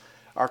marriages,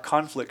 our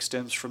conflict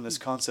stems from this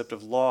concept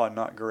of law and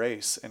not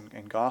grace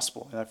and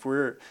gospel. And if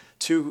we're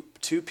two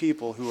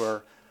people who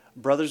are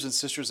brothers and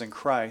sisters in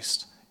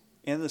Christ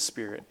in the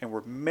Spirit and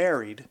we're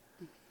married,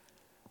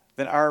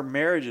 then our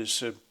marriages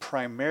should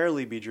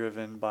primarily be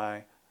driven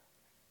by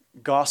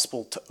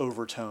gospel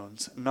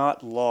overtones,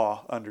 not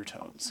law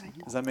undertones.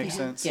 Right. Does that make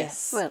sense?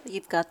 Yes. Well,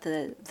 you've got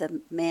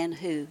the man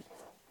who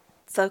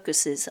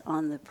focuses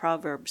on the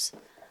Proverbs,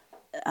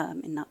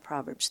 not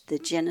Proverbs, the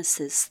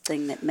Genesis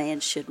thing that man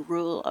should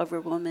rule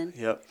over woman.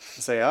 Yep.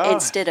 Say,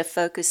 instead of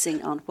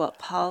focusing on what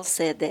Paul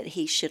said, that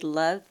he should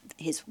love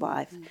his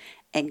wife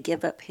and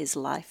give up his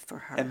life for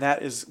her. And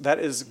that is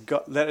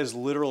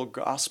literal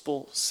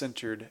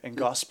gospel-centered and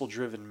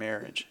gospel-driven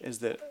marriage, is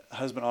that a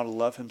husband ought to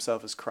love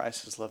himself as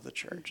Christ has loved the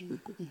church,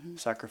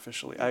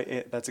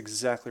 sacrificially. That's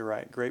exactly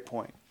right. Great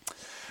point.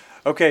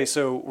 Okay,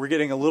 so we're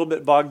getting a little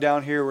bit bogged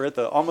down here. We're at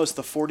almost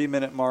the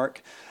 40-minute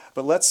mark,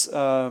 but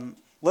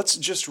let's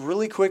just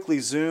really quickly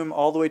zoom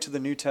all the way to the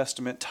New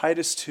Testament.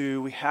 Titus 2,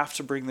 we have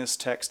to bring this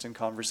text in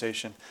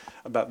conversation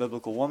about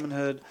biblical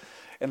womanhood.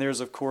 And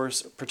there's, of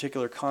course, a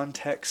particular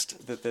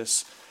context that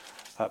this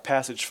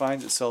passage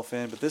finds itself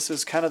in. But this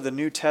is kind of the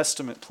New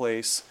Testament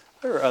place.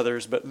 There are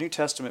others, but New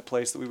Testament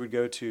place that we would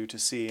go to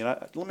see. And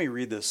let me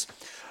read this,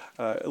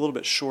 a little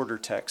bit shorter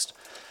text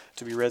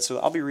to be read. So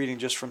I'll be reading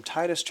just from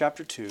Titus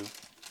chapter 2,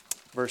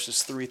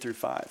 verses 3 through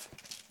 5.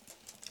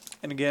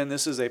 And again,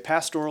 this is a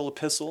pastoral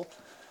epistle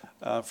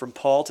from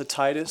Paul to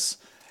Titus.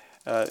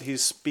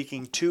 He's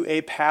speaking to a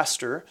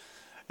pastor.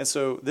 And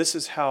so this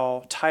is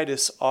how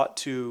Titus ought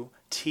to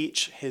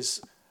teach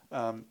his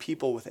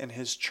people within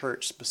his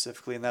church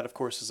specifically. And that, of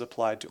course, is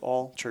applied to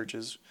all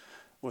churches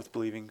with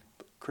believing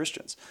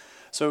Christians.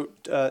 So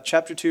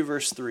chapter 2,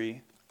 verse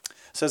 3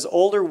 says,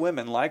 "Older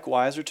women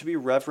likewise are to be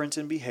reverent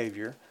in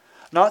behavior,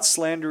 not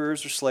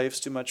slanderers or slaves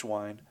to much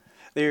wine.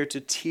 They are to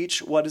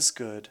teach what is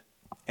good,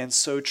 and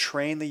so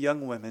train the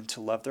young women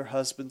to love their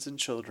husbands and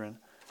children,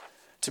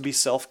 to be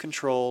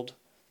self-controlled,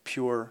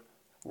 pure,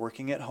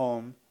 working at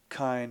home,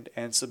 kind,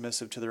 and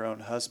submissive to their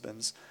own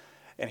husbands."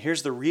 And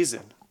here's the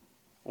reason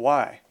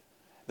why: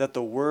 that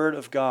the word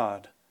of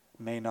God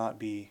may not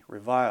be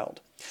reviled.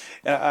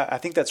 And I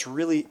think that's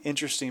really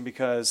interesting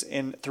because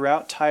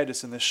throughout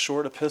Titus, in this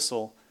short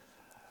epistle,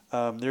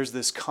 there's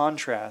this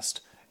contrast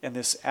and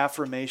this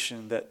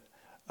affirmation that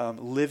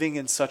living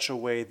in such a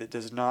way that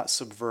does not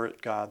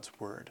subvert God's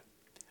word.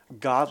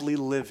 Godly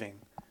living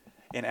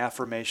in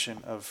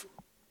affirmation of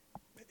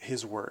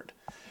His word.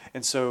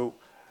 And so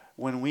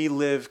when we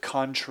live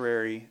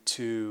contrary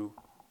to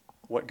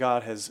what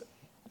God has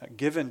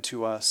given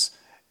to us,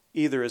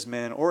 either as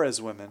men or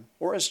as women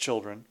or as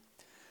children,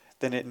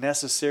 then it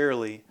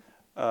necessarily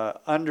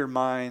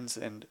undermines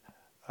and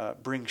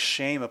brings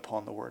shame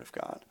upon the Word of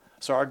God.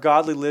 So our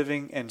godly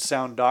living and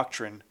sound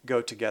doctrine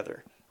go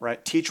together,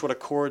 right? Teach what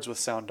accords with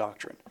sound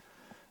doctrine.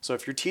 So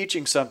if you're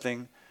teaching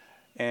something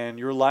and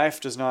your life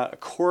does not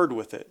accord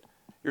with it,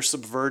 you're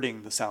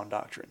subverting the sound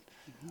doctrine.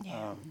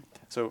 Yeah.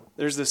 So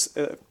there's this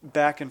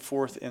back and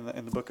forth in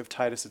the book of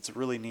Titus. It's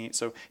really neat.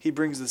 So he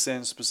brings this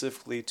in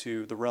specifically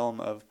to the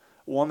realm of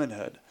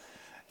womanhood.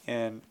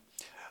 And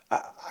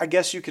I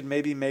guess you could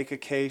maybe make a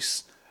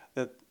case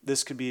that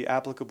this could be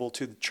applicable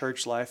to the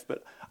church life,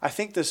 but I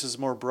think this is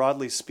more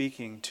broadly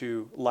speaking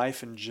to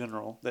life in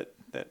general that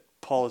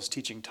Paul is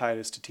teaching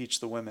Titus to teach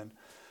the women.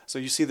 So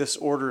you see this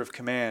order of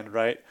command,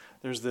 right?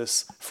 There's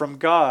this from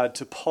God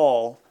to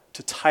Paul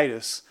to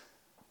Titus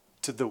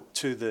to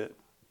the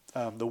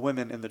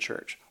women in the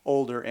church,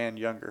 older and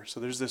younger. So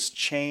there's this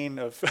chain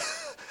of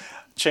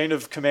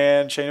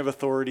command, chain of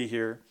authority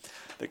here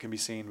that can be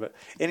seen. But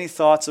any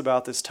thoughts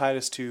about this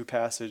Titus 2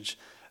 passage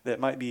that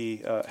might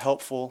be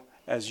helpful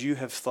as you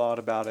have thought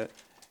about it,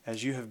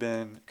 as you have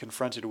been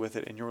confronted with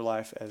it in your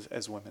life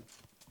as women?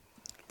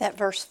 That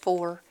verse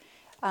 4,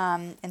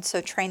 and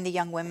so train the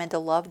young women to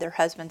love their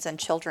husbands and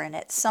children.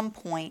 At some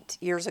point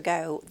years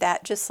ago,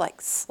 that just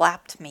like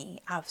slapped me.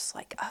 I was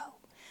like, oh,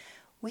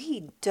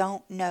 we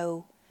don't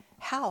know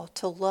how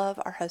to love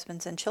our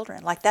husbands and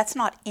children. Like, that's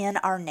not in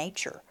our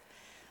nature.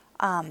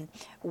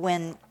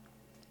 When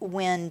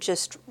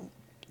just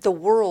the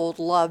world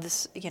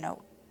loves,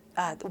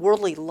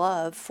 worldly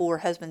love for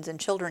husbands and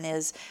children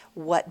is,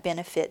 what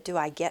benefit do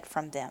I get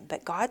from them?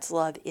 But God's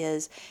love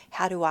is,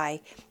 how do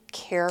I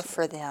care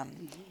for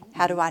them?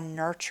 How do I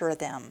nurture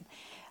them?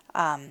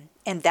 And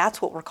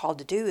that's what we're called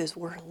to do. Is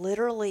we're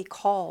literally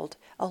called,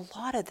 a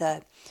lot of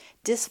the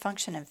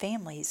dysfunction in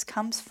families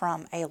comes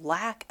from a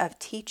lack of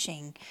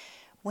teaching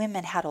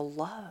women how to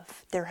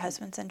love their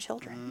husbands and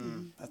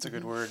children. That's a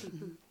good word.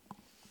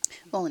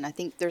 Well, and I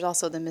think there's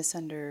also the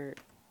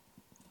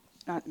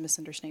not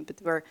misunderstanding, but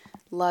where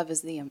love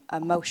is the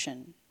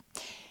emotion.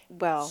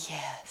 Well,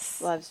 Yes.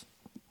 love's,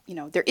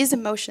 there is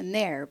emotion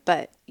there,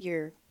 but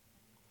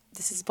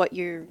this is what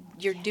you're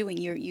doing.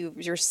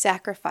 You're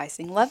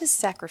sacrificing. Love is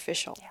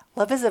sacrificial. Yeah.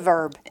 Love is a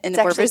verb. And It's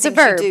the verb actually is a things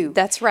you verb. do.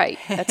 That's right.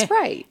 That's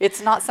right.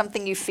 It's not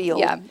something you feel.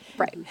 Yeah,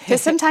 right.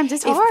 Because sometimes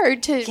it's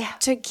hard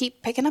to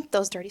keep picking up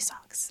those dirty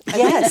socks.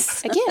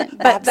 Yes. Again,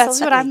 but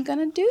that's what Absolutely. I'm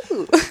going to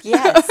do.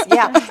 Yes,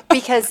 yeah.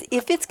 Because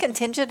if it's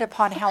contingent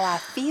upon how I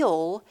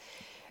feel,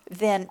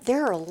 then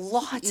there are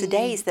lots of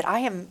days that I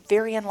am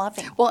very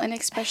unloving. Well, and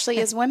especially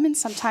as women,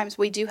 sometimes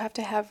we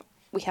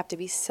have to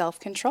be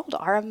self-controlled.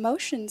 Our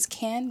emotions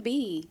can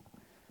be,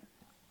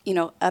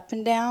 up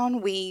and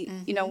down. We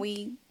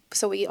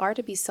are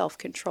to be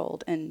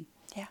self-controlled, and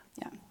Yeah.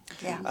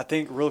 I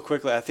think real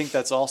quickly, I think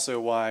that's also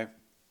why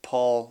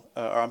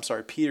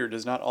Peter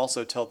does not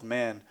also tell the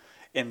man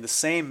in the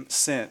same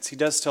sense. He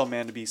does tell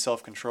man to be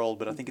self-controlled,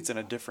 but I think it's in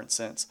a different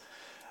sense.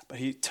 But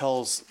he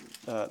tells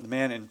the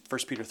man in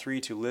 1 Peter 3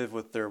 to live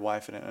with their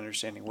wife in an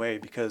understanding way,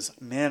 because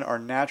men are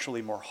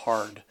naturally more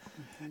hard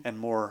and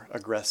more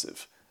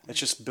aggressive. It's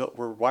just built,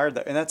 we're wired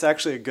that, and that's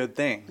actually a good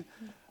thing.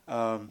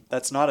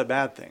 That's not a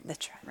bad thing.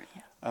 That's right.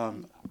 Yeah.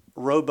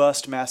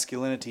 Robust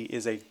masculinity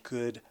is a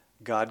good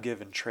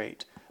God-given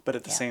trait, but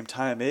at the same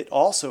time, it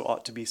also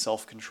ought to be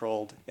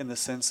self-controlled in the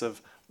sense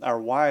of our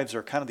wives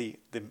are kind of the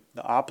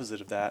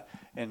opposite of that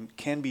and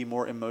can be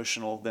more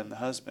emotional than the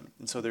husband.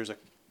 And so there's a,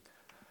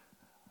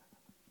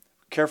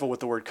 careful with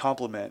the word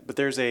complement, but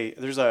there's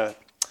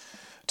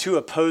two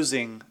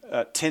opposing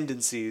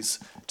tendencies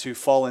to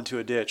fall into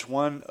a ditch.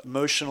 One,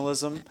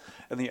 emotionalism,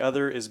 and the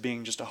other is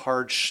being just a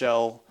hard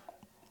shell,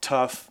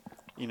 tough,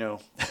 And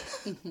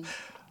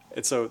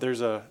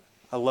so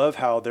I love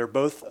how they're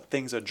both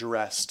things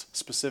addressed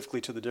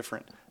specifically to the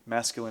different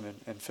masculine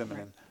and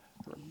feminine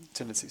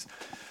tendencies.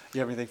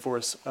 You have anything for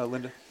us,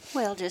 Linda?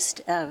 Well,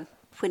 just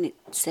when it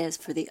says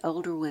for the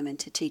older women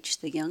to teach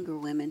the younger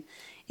women,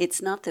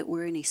 it's not that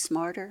we're any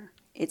smarter.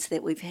 It's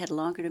that we've had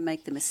longer to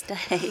make the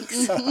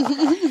mistakes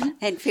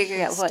and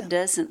figure out what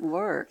doesn't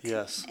work.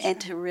 Yes.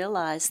 And to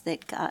realize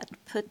that God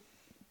put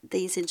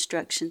these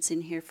instructions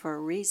in here for a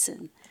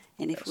reason.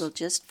 And if we'll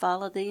just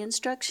follow the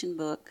instruction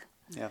book,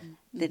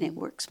 then it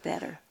works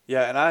better.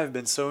 Yeah, and I have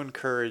been so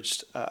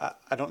encouraged.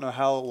 I don't know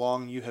how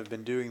long you have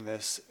been doing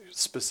this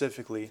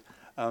specifically.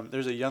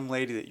 There's a young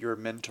lady that you're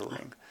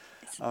mentoring.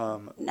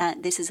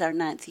 This is our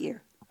 9th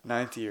year.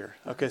 9th year.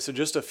 Okay, so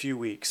just a few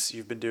weeks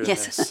you've been doing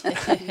Yes. this.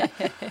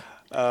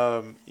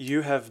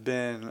 You have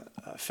been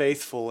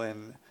faithful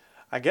in,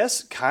 I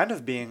guess, kind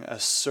of being a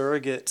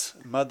surrogate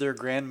mother,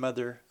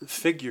 grandmother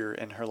figure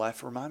in her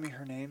life. Remind me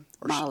her name?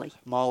 Molly.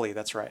 Molly,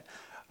 that's right.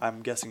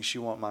 I'm guessing she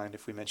won't mind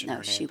if we mention her name.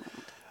 No, she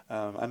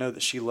won't. I know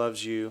that she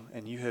loves you,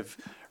 and you have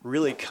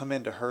really come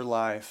into her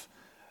life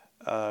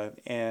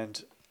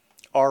and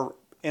are,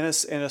 in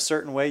a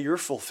certain way, you're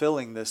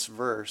fulfilling this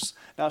verse.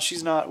 Now,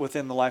 she's not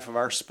within the life of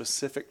our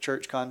specific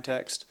church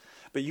context,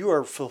 but you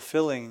are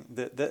fulfilling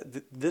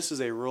that this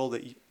is a role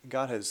that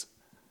God has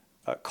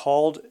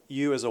called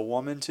you as a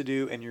woman to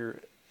do, and you're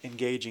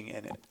engaging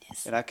in it.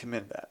 Yes. And I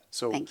commend that.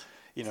 So, Thank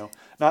you.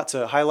 Not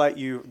to highlight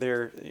you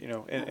there,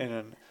 in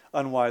an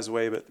unwise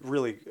way, but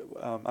really,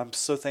 I'm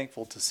so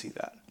thankful to see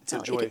that. It's a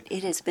joy.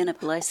 It has been a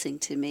blessing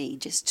to me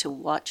just to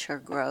watch her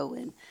grow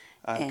and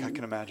I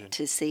can imagine.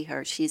 to see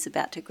her. She's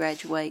about to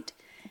graduate,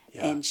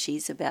 and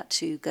she's about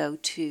to go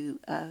to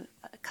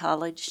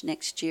college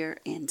next year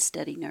and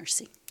study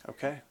nursing.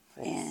 Okay.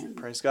 Well, And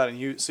praise God. And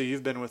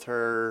you've been with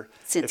her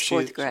Since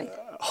fourth grade.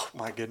 Oh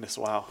my goodness!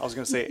 Wow. I was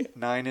going to say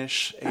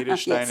 9-ish,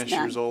 8-ish, Yes, 9-ish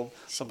nine. years old,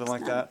 something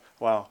like nine. that.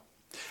 Wow.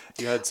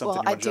 You had something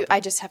Well, you I want to do. jump in? I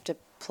just have to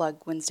plug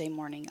Wednesday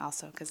morning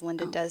also because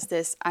Linda does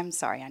this. I'm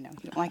sorry, I know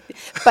you don't like it,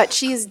 but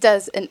she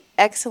does an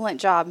excellent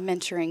job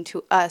mentoring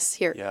to us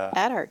here Yeah.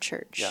 at our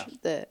church.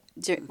 Yeah.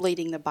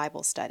 Leading the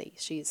Bible study.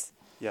 She's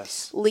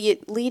Yes.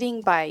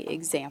 leading by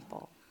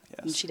example,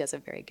 and Yes. she does a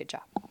very good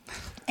job.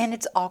 And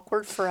it's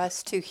awkward for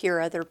us to hear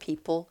other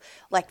people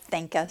like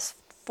thank us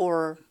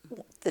for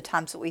the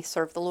times that we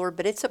serve the Lord,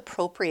 but it's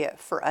appropriate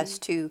for us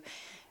to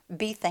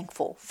be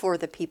thankful for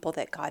the people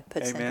that God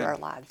puts Amen. into our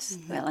lives.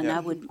 Well, and Yeah. I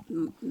would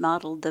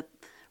model the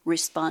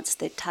response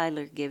that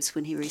Tyler gives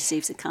when he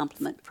receives a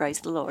compliment. Praise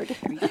the Lord.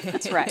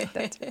 That's right.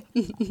 That's right.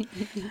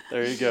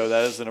 There you go.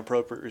 That is an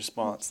appropriate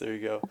response. There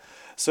you go.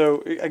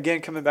 So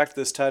again, coming back to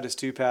this Titus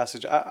 2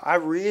 passage, I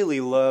really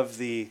love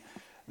the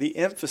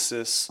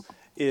emphasis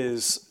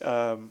is,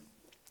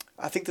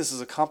 I think this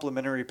is a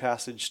complementary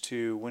passage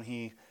to when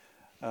he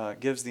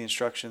gives the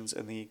instructions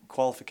and the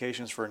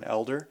qualifications for an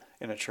elder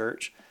in a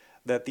church,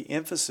 that the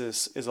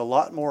emphasis is a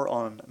lot more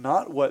on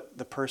not what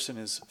the person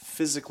is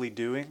physically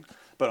doing,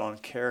 but on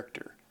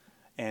character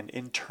and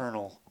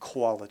internal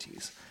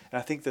qualities. And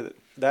I think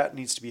that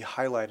needs to be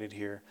highlighted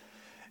here.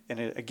 And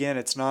again,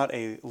 it's not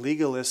a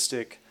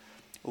legalistic,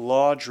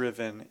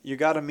 law-driven, you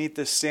got to meet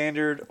this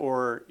standard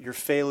or you're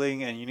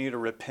failing and you need to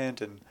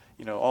repent and,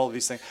 all of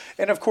these things.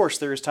 And of course,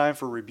 there is time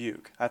for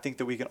rebuke. I think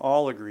that we can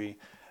all agree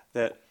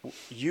that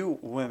you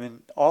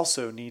women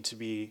also need to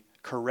be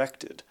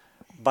corrected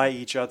by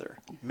each other.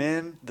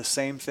 Men, the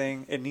same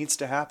thing. It needs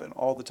to happen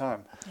all the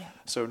time. Yeah.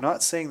 So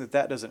not saying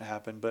that doesn't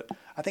happen, but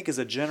I think as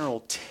a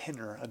general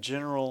tenor, a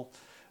general,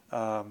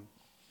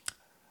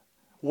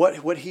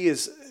 what he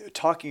is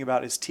talking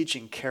about is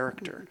teaching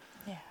character,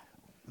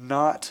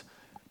 not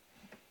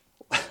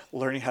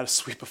learning how to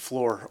sweep a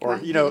floor, or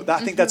I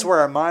think that's where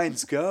our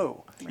minds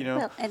go.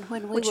 Well, and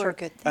when we Which were are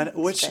good things. And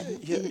which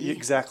but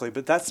exactly,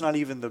 but that's not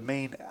even the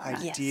main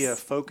idea, Yes.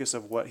 focus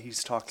of what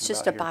he's talking It's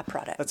just about a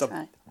here. byproduct. That's a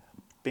Right.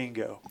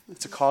 bingo.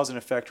 It's a cause and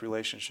effect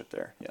relationship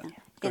there. Yeah. Go in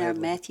our ahead,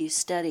 Linda. Matthew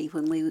study,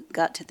 when we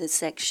got to the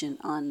section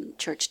on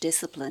church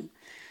discipline,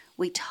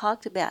 we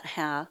talked about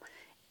how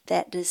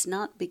that does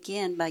not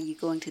begin by you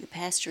going to the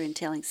pastor and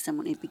telling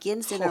someone. It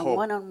begins in our Oh.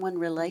 one-on-one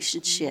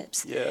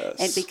relationships Yes.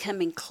 and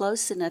becoming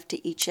close enough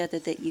to each other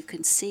that you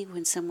can see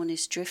when someone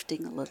is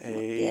drifting a little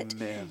bit,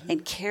 Amen.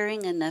 and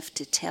caring enough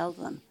to tell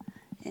them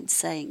and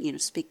saying,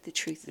 speak the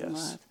truth in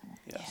Yes. love.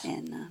 Yes.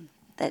 And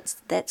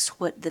that's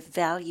what the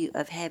value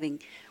of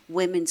having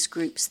women's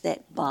groups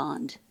that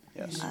bond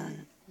Yes.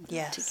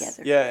 Yes.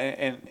 together. Yeah,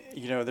 and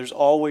there's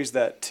always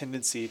that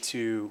tendency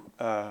to,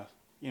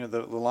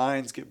 the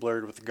lines get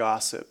blurred with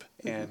gossip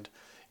and,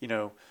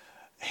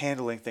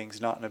 handling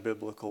things not in a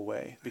biblical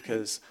way,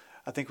 because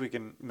I think we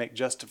can make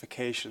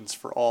justifications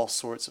for all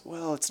sorts of,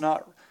 well, that's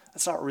not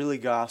really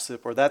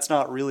gossip, or that's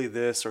not really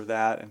this or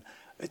that, and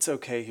it's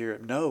okay here.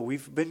 No,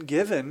 we've been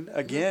given,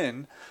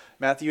 again,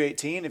 Matthew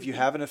 18, if you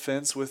have an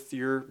offense with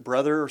your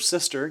brother or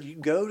sister, you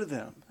go to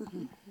them.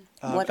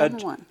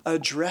 One-on-one.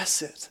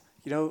 Address it.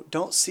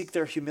 Don't seek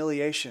their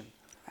humiliation.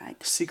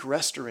 Right. Seek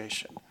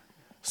restoration.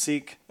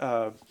 Seek,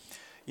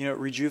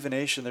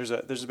 rejuvenation.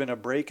 There's been a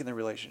break in the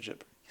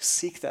relationship.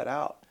 Seek that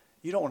out.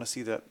 You don't want to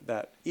see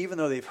that even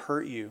though they've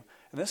hurt you.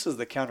 And this is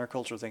the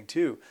countercultural thing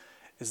too,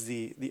 is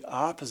the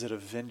opposite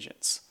of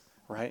vengeance,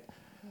 right?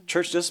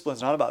 Church discipline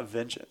is not about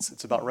vengeance.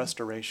 It's about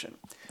restoration.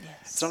 Yes.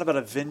 It's not about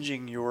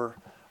avenging your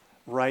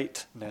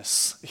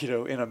rightness,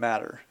 in a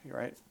matter,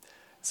 right?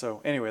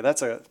 So anyway,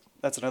 that's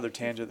another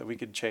tangent that we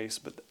could chase,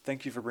 but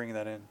thank you for bringing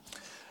that in.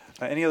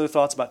 Any other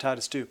thoughts about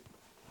Titus 2?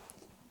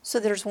 So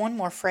there's one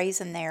more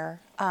phrase in there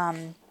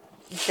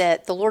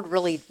that the Lord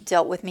really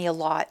dealt with me a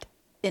lot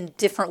in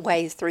different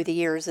ways through the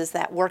years, is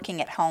that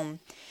working at home.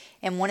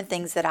 And one of the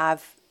things that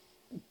I've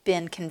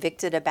been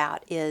convicted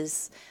about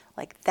is,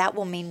 like, that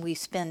will mean we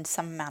spend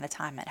some amount of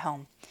time at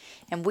home.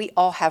 And we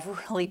all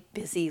have really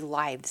busy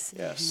lives.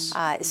 Yes.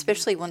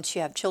 Especially once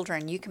you have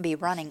children, you can be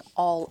running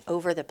all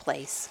over the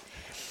place.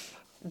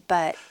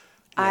 But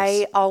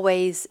I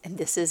always, and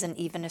this isn't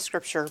even a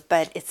scripture,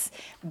 but it's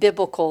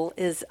biblical,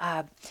 is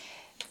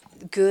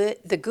good.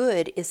 The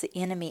good is the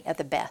enemy of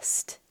the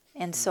best.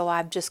 And so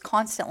I'm just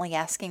constantly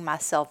asking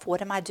myself,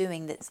 what am I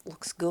doing that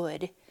looks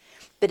good,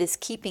 but is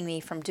keeping me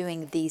from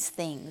doing these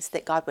things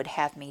that God would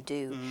have me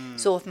do?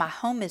 So if my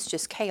home is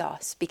just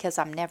chaos because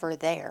I'm never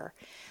there,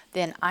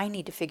 then I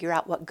need to figure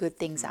out what good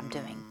things I'm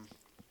doing.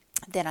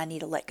 Then I need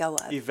to let go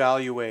of.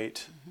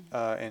 Evaluate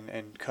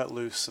and cut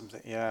loose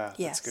something. Yeah,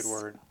 Yes. that's a good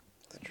word.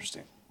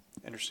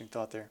 Interesting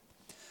thought there.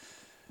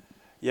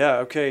 Yeah,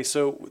 okay,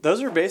 so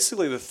those are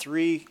basically the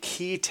three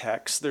key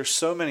texts. There's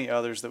so many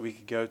others that we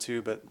could go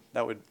to, but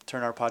that would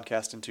turn our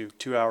podcast into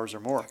 2 hours or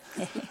more.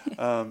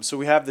 So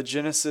we have the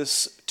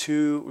Genesis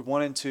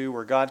 1 and 2,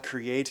 where God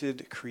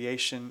created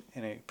creation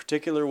in a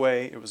particular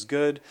way. It was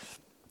good.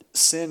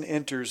 Sin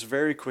enters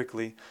very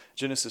quickly.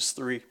 Genesis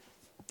 3.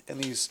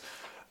 And these,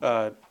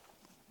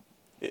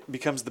 it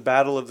becomes the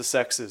battle of the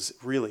sexes,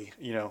 really,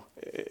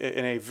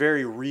 in a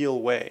very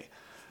real way.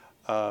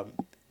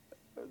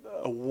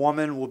 A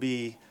woman will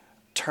be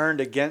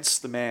turned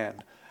against the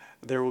man.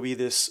 there will be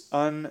this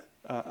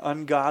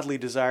ungodly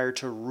desire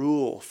to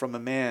rule from a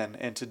man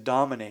and to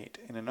dominate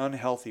in an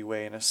unhealthy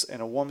way,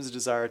 and a woman's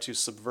desire to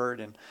subvert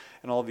and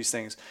all of these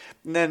things.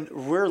 And then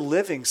we're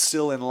living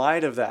still in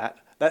light of that.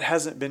 That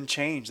hasn't been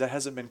changed. That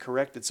hasn't been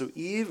corrected. So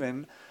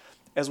even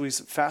as we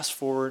fast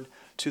forward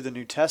to the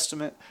New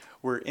Testament,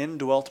 we're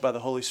indwelt by the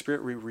Holy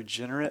Spirit, we're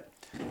regenerate,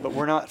 but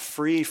we're not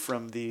free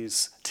from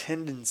these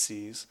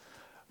tendencies.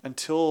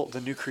 Until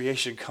the new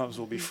creation comes,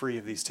 we'll be free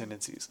of these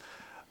tendencies.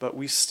 But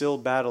we still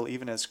battle,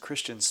 even as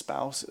Christian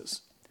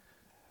spouses,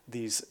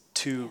 these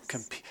two,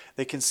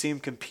 they can seem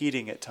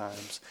competing at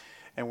times,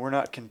 and we're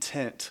not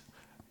content,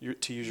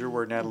 to use your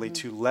word, Natalie,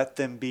 to let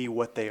them be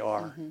what they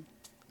are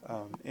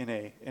in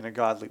a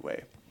godly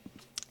way.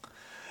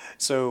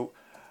 So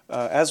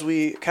as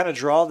we kind of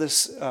draw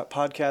this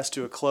podcast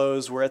to a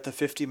close, we're at the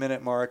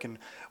 50-minute mark, and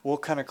we'll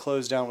kind of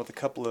close down with a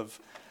couple of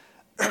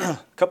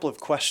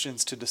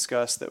questions to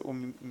discuss that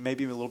will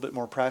maybe be a little bit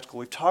more practical.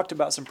 We've talked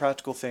about some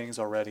practical things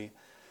already.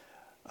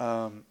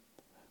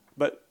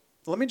 But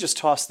let me just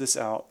toss this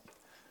out.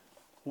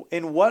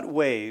 In what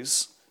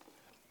ways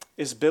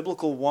is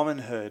biblical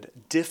womanhood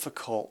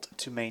difficult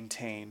to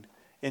maintain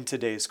in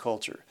today's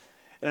culture?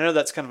 And I know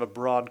that's kind of a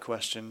broad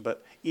question,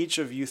 but each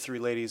of you three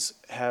ladies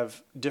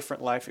have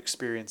different life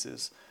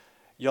experiences.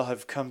 Y'all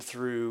have come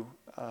through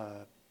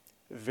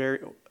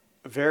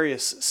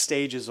various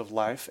stages of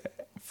life,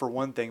 for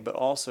one thing, but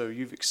also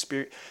you've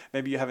experienced,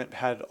 maybe you haven't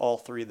had all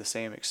three of the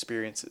same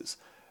experiences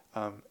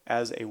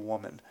as a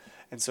woman.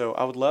 And so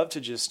I would love to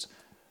just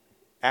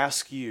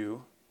ask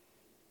you,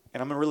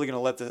 and I'm really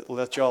going to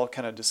let y'all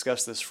kind of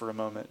discuss this for a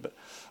moment, but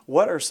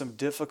what are some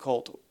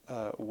difficult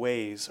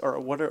ways, or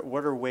what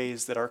are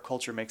ways that our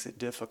culture makes it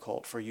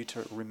difficult for you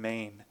to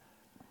remain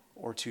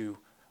or to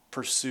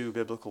pursue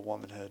biblical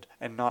womanhood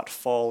and not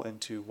fall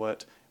into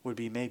what would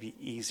be maybe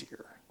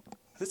easier?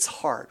 It's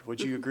hard.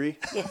 Would you agree?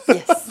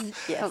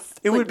 Yes.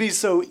 It would be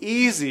so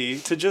easy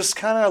to just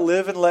kind of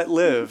live and let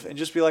live and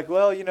just be like,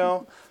 well,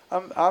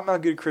 I'm a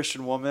good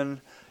Christian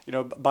woman,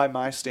 by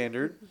my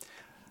standard.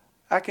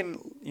 I can,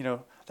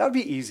 that would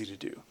be easy to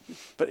do.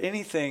 But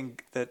anything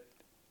that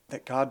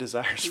God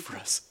desires for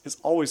us is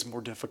always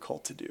more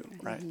difficult to do,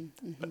 right?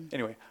 But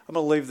anyway, I'm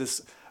going to leave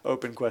this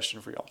open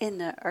question for y'all. In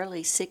the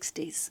early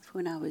 60s,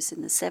 when I was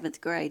in the 7th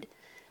grade,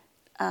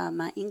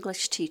 my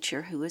English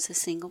teacher, who was a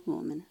single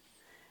woman,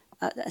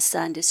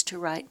 assigned us to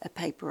write a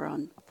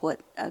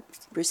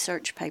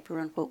research paper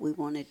on what we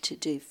wanted to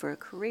do for a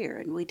career.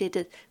 And we did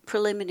a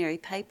preliminary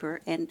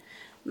paper, and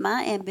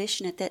my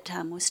ambition at that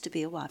time was to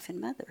be a wife and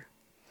mother.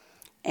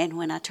 And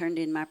when I turned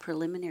in my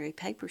preliminary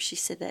paper, she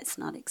said, that's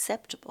not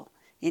acceptable.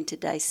 In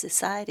today's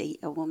society,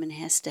 a woman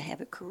has to have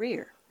a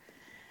career.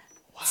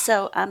 Wow.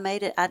 So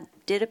I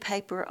did a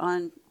paper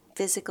on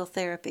physical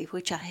therapy,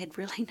 which I had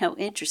really no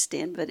interest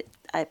in, but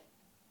I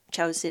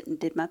chose it and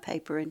did my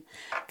paper and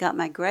got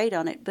my grade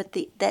on it. But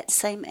that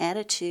same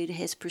attitude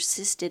has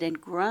persisted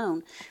and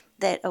grown,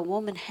 that a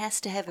woman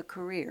has to have a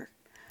career.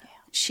 Yeah.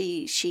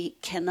 She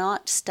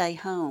cannot stay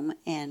home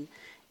and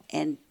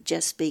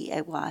just be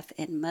a wife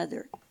and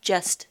mother.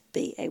 Just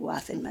be a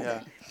wife and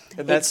mother. Yeah.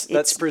 And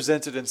that's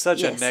presented in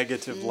such a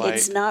negative light.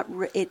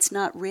 It's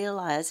not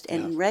realized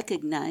and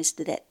recognized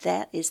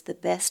that is the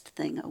best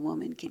thing a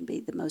woman can be,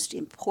 the most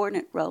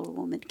important role a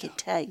woman can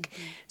take.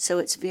 Mm-hmm. So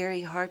it's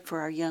very hard for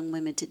our young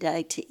women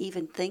today to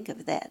even think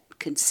of that,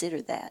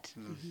 consider that.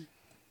 Mm-hmm.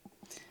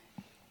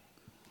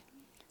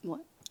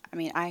 Well,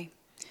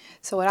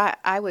 what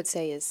I would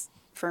say is,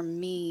 for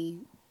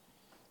me,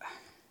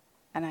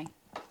 and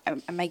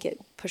I may get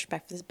pushed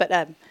back for this,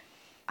 but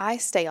I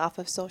stay off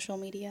of social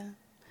media.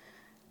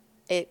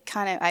 It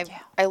kind of,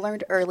 I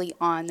learned early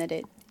on that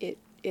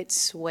it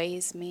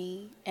sways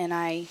me, and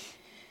I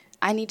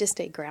need to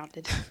stay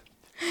grounded.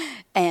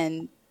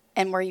 and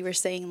where you were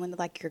saying, Linda,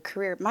 like your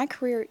career, my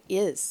career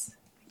is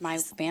my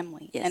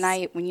family. Yes.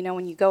 And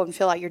when you go and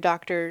fill out your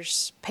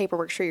doctor's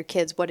paperwork for your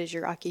kids, what is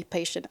your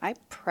occupation? I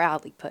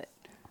proudly put,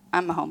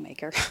 I'm a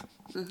homemaker.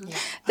 Mm-hmm. Yeah,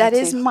 that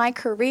is my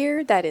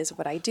career. That is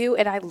what I do,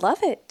 and I love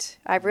it.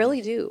 I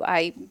really do.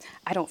 I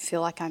don't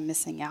feel like I'm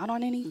missing out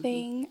on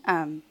anything.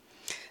 Mm-hmm.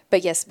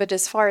 But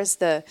as far as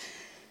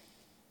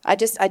I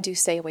do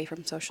stay away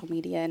from social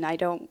media, and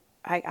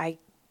I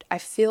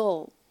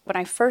feel, when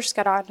I first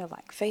got onto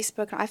like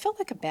Facebook, I felt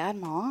like a bad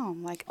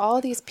mom. Like, all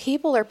these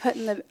people are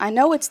I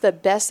know it's the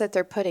best that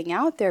they're putting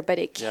out there, but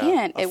it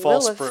can't. It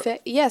will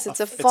affect. Yes, it's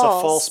a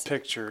false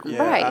picture.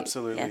 Yeah, right.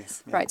 Absolutely.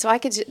 Yes. Yeah. Right. So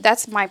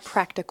that's my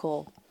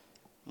practical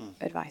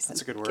advice.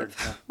 That's a good word.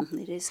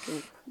 Yeah. It is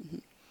good. Mm-hmm.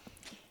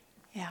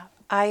 Yeah.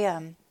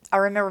 I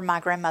remember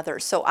my grandmother.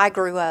 So I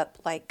grew up,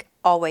 like,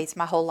 always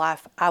my whole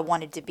life, I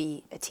wanted to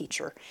be a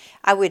teacher.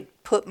 I would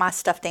put my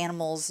stuffed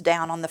animals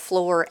down on the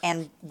floor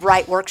and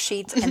write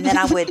worksheets, and then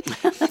I would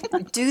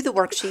do the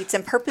worksheets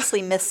and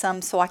purposely miss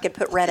some so I could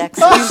put red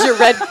X's. Use your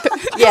red.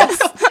 Yes.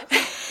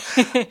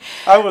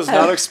 I was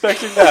not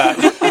expecting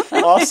that.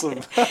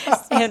 Awesome.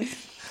 And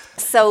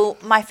so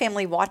my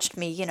family watched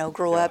me,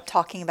 grow up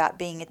talking about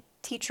being a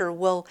teacher.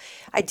 Well,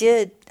 I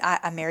did.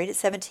 I married at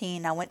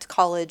 17. I went to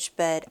college,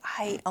 but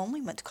I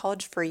only went to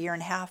college for a year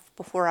and a half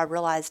before I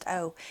realized,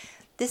 oh,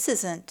 this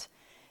isn't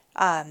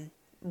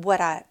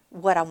what I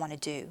want to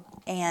do.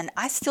 And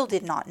I still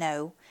did not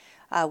know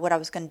what I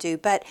was going to do.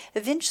 But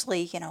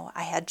eventually,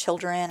 I had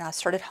children. I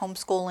started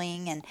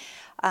homeschooling, and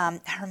I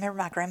remember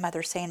my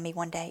grandmother saying to me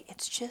one day,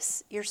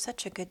 you're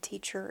such a good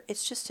teacher.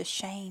 It's just a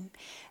shame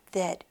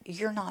that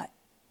you're not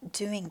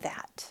doing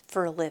that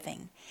for a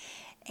living.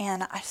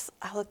 And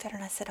I looked at her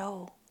and I said,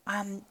 oh,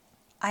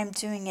 I'm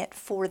doing it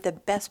for the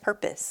best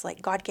purpose.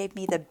 Like, God gave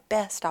me the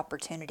best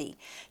opportunity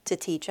to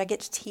teach. I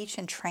get to teach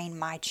and train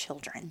my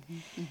children.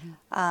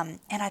 And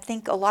I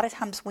think a lot of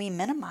times we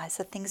minimize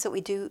the things that we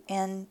do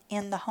in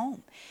the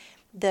home.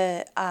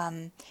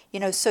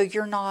 So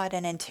you're not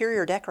an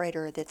interior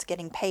decorator that's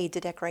getting paid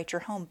to decorate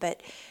your home,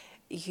 but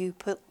you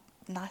put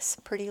nice,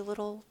 pretty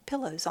little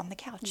pillows on the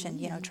couch, and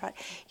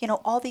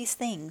all these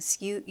things.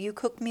 You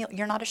cook meal.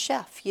 You're not a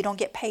chef. You don't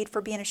get paid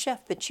for being a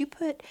chef, but you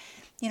put,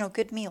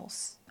 good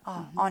meals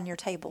on your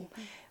table.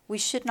 We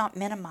should not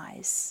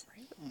minimize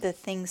the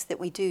things that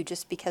we do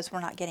just because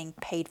we're not getting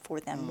paid for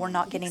them. We're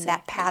not getting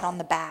that pat on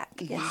the back.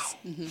 Yes.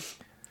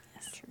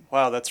 That's true.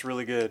 Wow, that's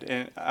really good.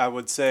 And I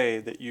would say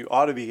that you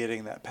ought to be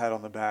getting that pat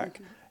on the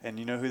back. And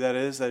you know who that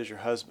is? That is your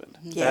husband.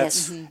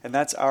 Yes. And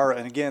that's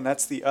again,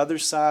 that's the other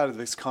side of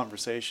this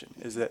conversation,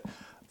 is that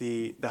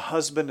the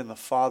husband and the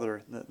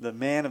father, the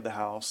man of the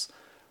house,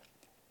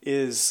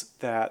 is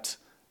that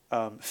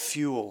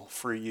fuel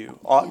for you,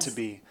 ought to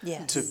be,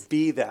 to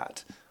be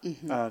that,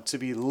 to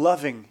be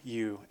loving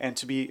you and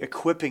to be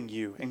equipping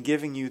you and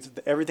giving you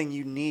everything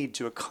you need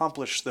to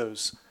accomplish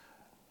those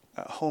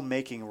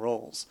homemaking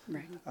roles.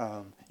 Right.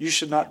 You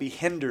should not be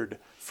hindered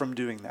from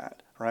doing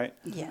that, right?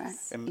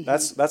 Yes. And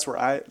that's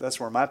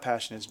where my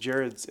passion is.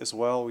 Jared's as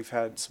well. We've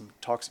had some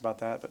talks about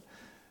that, but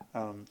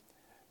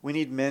we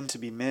need men to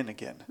be men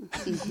again,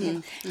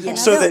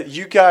 so that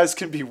you guys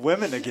can be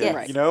women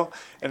again. Yes.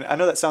 And I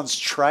know that sounds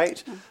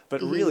trite,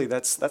 but really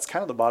that's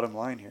kind of the bottom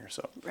line here.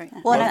 So Right.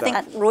 Well, and I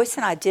think Royce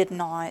and I did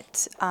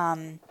not.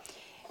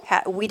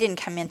 We didn't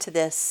come into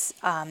this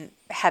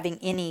having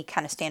any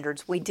kind of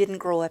standards. We didn't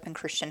grow up in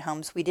Christian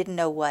homes. We didn't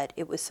know what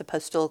it was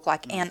supposed to look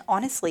like. And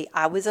honestly,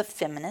 I was a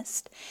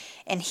feminist,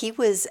 and he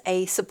was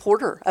a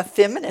supporter of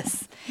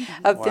feminism.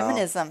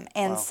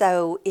 And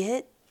so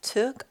it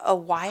took a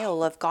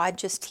while of God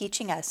just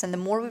teaching us. And the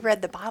more we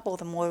read the Bible,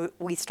 the more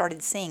we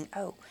started seeing,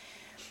 oh,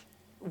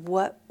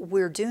 what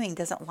we're doing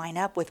doesn't line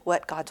up with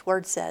what God's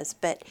Word says.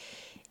 But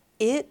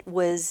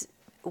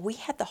we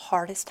had the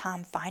hardest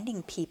time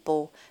finding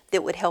people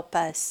that would help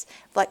us.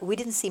 Like, we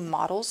didn't see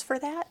models for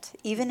that.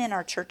 Even in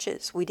our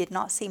churches, we did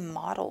not see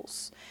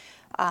models.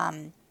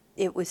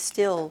 It was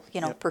still,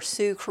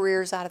 pursue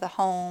careers out of the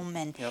home,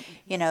 and,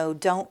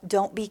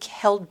 don't be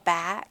held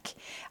back.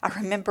 I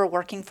remember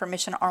working for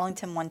Mission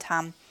Arlington one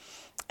time,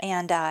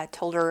 and I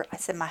told her, I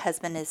said, my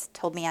husband has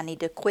told me I need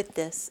to quit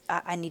this.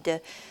 I need to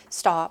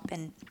stop.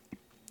 And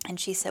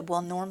she said,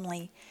 well,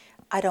 normally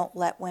I don't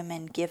let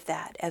women give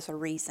that as a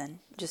reason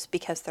just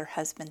because their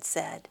husband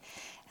said.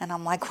 And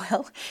I'm like,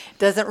 well, it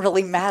doesn't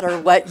really matter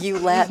what you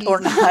let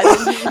or not.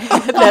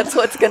 That's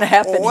what's going to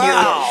happen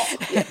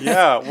here.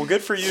 Yeah, well,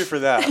 good for you for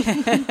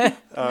that.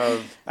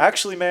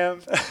 Actually,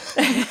 ma'am.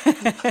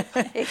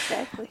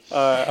 Exactly.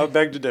 I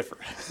beg to differ.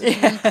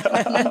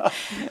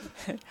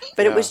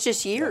 But it was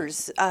just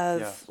years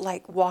of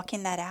like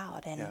walking that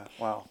out. And,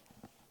 wow.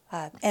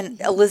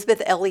 And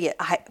Elizabeth Elliot,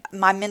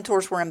 my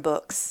mentors were in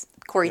books.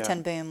 Corrie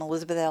ten Boom,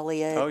 Elizabeth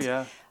Elliot. Oh,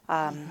 yeah.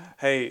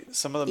 Hey,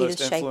 some of the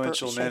most Edith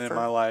influential men in Schaefer.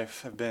 my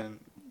life have been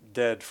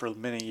dead for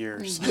many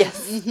years.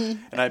 Yes.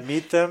 And I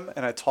meet them,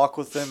 and I talk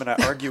with them, and I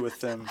argue with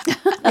them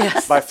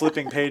by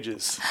flipping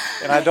pages.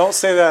 And I don't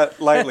say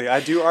that lightly. I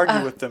do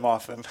argue with them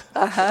often.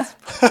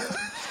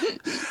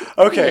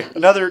 Okay,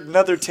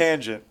 another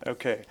tangent.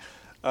 Okay.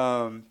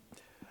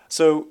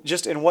 So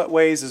just in what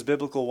ways is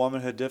biblical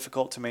womanhood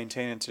difficult to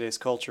maintain in today's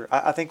culture?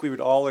 I think we would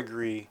all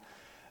agree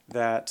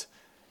that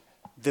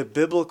the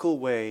biblical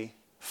way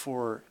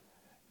for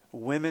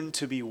women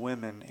to be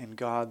women in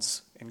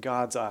God's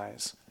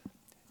eyes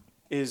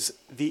is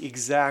the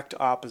exact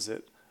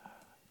opposite.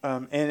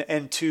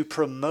 And to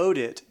promote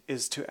it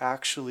is to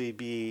actually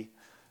be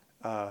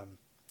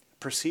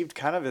perceived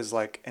kind of as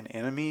like an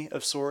enemy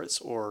of sorts,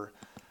 or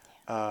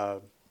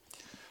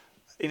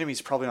enemy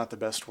is probably not the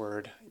best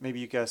word. Maybe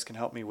you guys can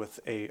help me with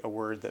a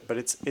word but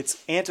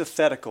it's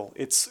antithetical.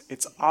 It's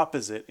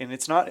opposite, and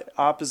it's not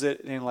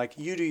opposite in like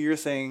you do your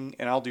thing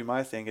and I'll do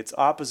my thing. It's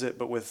opposite,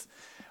 but with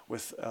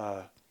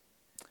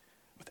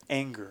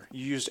anger.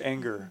 You used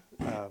anger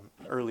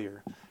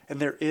earlier, and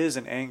there is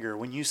an anger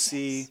when you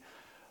see,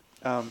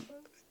 and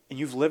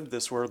you've lived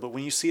this world, but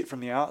when you see it from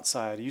the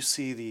outside, you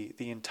see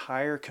the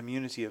entire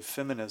community of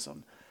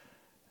feminism.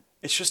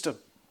 It's just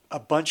a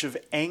bunch of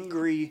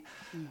angry,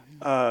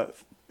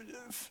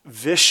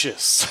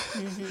 vicious.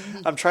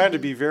 I'm trying to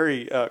be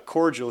very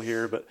cordial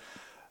here, but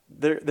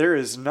there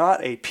is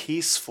not a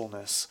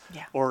peacefulness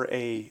or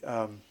a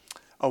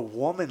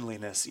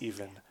womanliness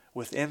even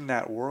within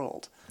that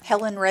world.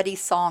 Helen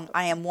Reddy's song,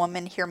 I Am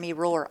Woman, Hear Me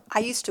Roar. I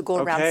used to go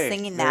around Okay,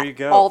 singing there you that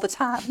go. all the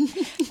time.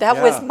 That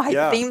Yeah, was my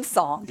yeah. theme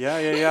song.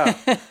 Yeah.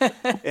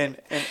 and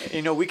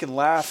we can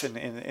laugh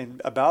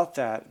and about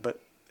that, but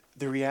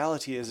the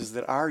reality is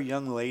that our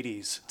young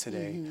ladies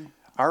today,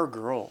 our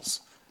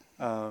girls,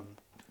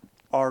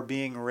 are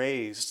being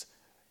raised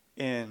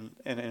in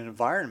an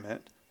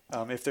environment.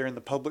 If they're in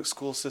the public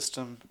school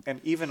system, and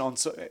even on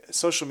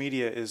social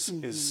media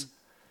is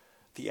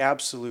the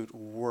absolute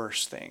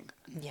worst thing.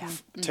 Yeah.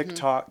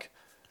 TikTok,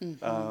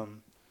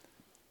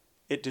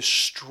 it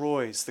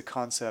destroys the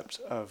concept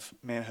of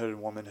manhood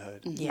and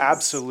womanhood. Yes.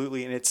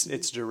 Absolutely, and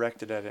it's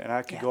directed at it. And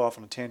I could go off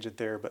on a tangent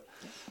there, but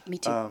Me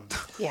too.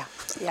 Yeah.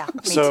 Me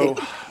so,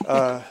 too.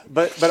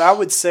 but I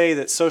would say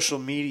that social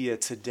media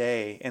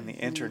today and the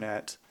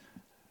internet,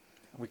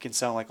 we can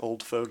sound like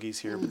old fogies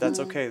here, but that's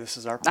okay. This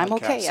is our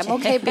podcast. I'm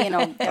okay being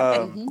old.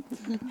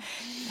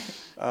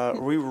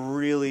 We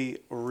really,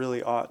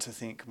 really ought to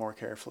think more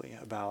carefully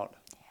about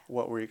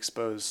what we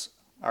expose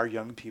our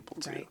young people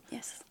to, Right.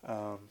 Yes.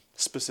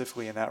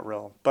 specifically in that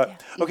realm.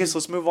 But okay, so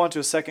let's move on to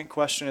a second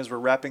question as we're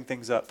wrapping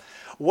things up.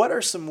 What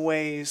are some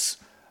ways,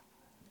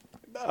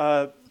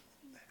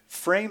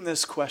 frame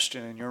this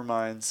question in your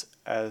minds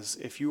as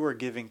if you were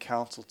giving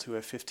counsel to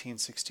a 15,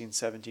 16,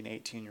 17,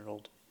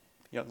 18-year-old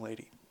young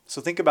lady.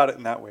 So think about it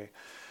in that way.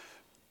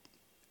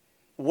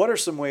 What are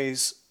some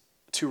ways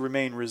to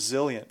remain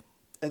resilient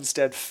and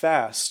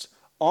steadfast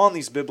on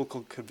these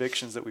biblical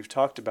convictions that we've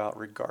talked about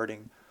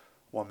regarding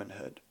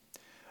womanhood?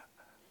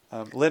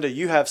 Linda,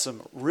 you have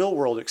some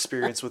real-world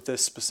experience with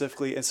this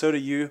specifically, and so do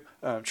you,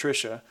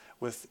 Trisha.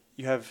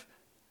 You have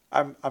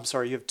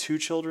 2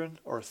 children,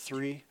 or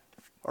 3,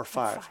 or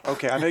 5?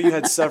 Okay, I know you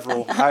had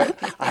several. I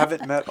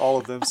haven't met all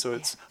of them, so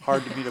it's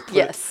hard for me to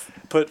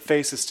put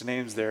faces to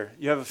names there.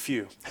 You have a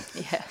few.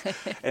 Yeah.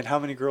 And how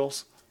many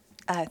girls?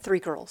 3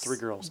 girls. 3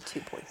 girls. And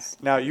 2 boys.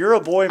 Now, you're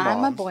a boy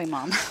mom. I'm a boy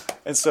mom.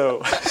 And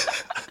so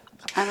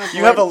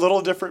You have a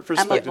little different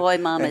perspective. I'm a boy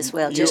mom as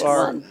well, just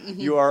one.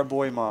 You are a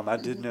boy mom. I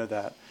did know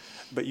that.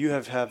 But you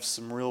have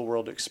some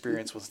real-world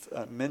experience with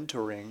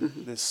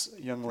mentoring this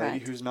young lady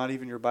Right. who's not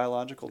even your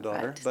biological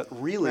daughter, Right. but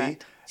really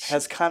Right.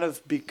 has kind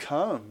of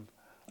become,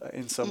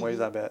 in some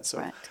ways, I bet. So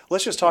Right.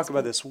 let's just talk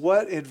about this.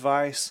 What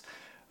advice,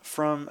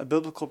 from a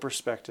biblical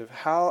perspective,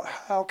 how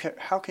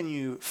can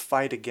you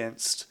fight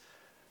against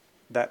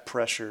that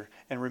pressure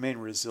and remain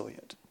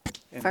resilient?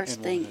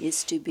 First thing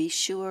is to be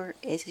sure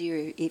as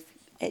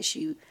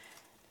you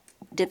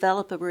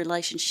develop a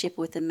relationship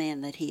with a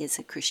man that he is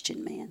a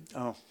Christian man.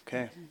 Oh,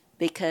 okay.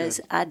 Because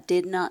Good. I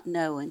did not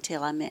know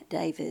until I met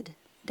David.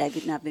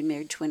 David and I have been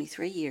married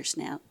 23 years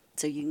now,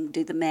 so you can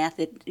do the math.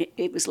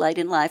 It was late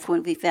in life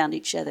when we found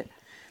each other.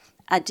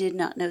 I did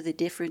not know the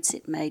difference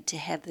it made to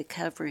have the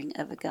covering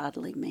of a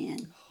godly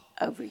man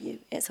over you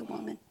as a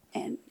woman.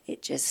 And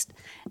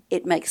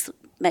it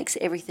makes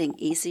everything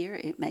easier.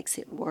 It makes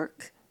it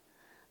work.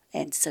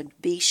 And so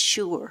be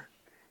sure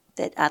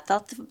that I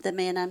thought the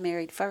man I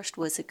married first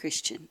was a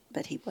Christian,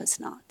 but he was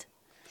not.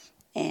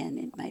 And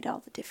it made all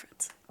the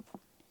difference.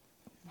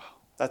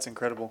 That's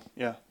incredible.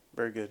 Yeah,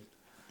 very good.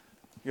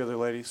 You other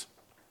ladies?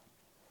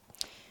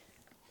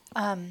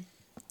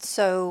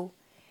 So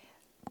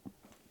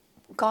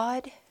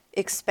God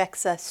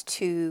expects us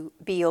to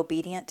be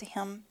obedient to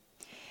Him.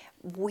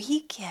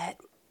 We get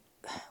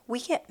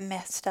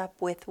messed up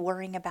with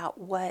worrying about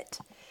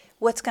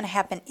what's going to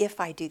happen if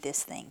I do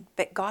this thing.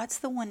 But God's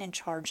the one in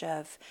charge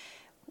of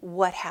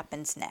what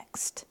happens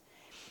next.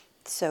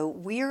 So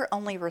we're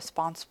only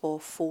responsible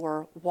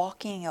for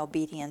walking in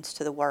obedience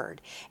to the Word.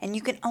 And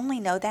you can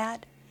only know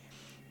that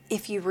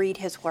if you read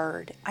His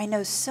Word. I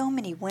know so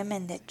many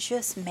women that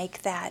just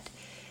make that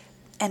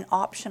an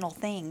optional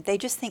thing. They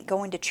just think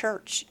going to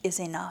church is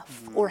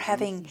enough, or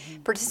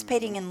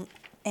participating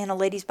in a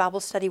ladies' Bible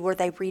study where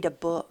they read a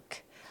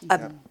book,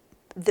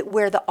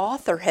 where the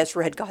author has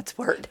read God's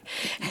Word.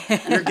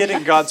 You're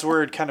getting God's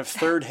Word kind of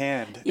third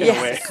hand in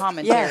a way.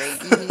 Commentary.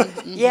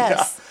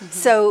 Yes.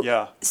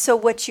 Yeah. So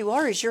what you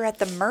are is you're at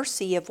the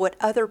mercy of what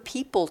other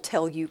people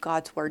tell you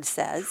God's Word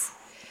says,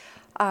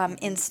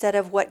 instead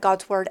of what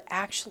God's Word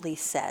actually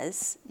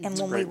says. And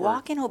when we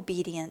walk in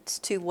obedience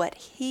to what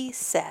He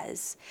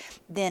says,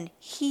 then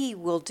He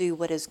will do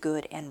what is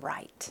good and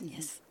right.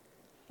 Yes.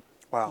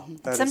 Wow.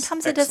 That is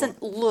Sometimes it excellent.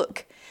 doesn't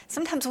look,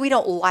 sometimes we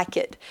don't like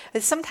it.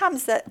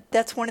 Sometimes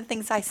that's one of the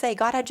things I say,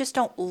 God, I just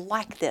don't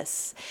like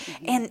this.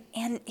 And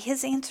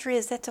His answer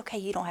is, that's okay,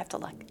 you don't have to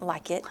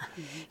like it.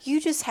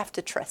 You just have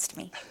to trust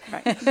me.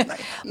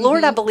 Right.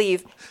 Lord, I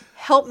believe,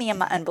 help me in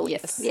my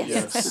unbelief. Yes.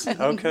 Yes.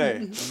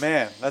 Okay.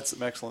 Man, that's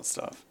some excellent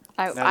stuff.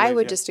 I Natalie,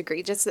 would yeah. just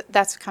agree.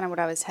 That's kind of what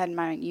I was had in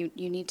mind. You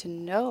need to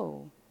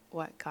know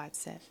what God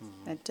said.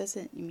 That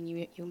doesn't. I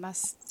mean, you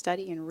must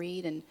study and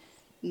read and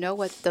know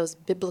what those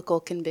biblical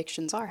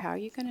convictions are. How are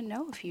you going to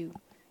know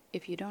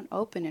if you don't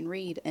open and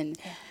read? And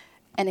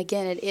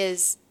again, it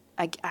is.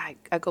 I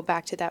go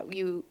back to that.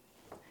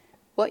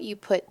 What you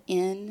put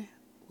in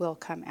will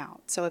come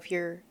out. So if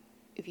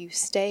you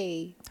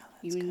stay,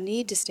 you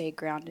need to stay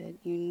grounded.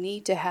 You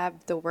need to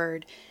have the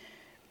Word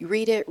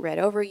read it, read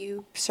over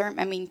you,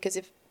 because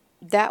if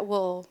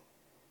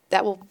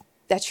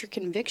that's your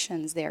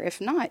convictions there. If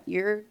not,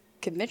 your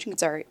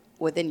convictions are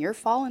within your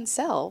fallen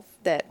self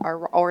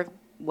or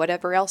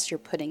whatever else you're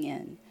putting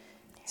in,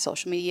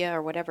 social media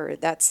or whatever.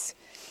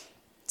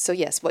 So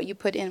yes, what you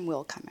put in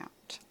will come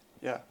out.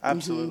 Yeah,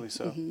 absolutely.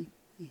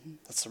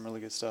 That's some really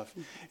good stuff.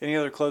 Any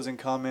other closing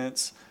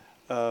comments?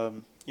 By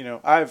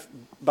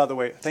the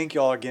way, thank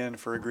you all again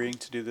for agreeing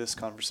to do this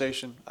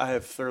conversation. I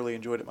have thoroughly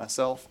enjoyed it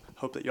myself.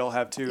 Hope that y'all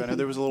have too. I know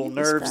there was a little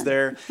nerves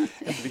there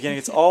at the beginning.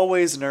 It's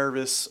always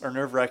nervous or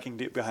nerve-wracking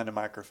behind a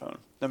microphone,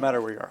 no matter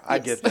where you are. I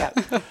get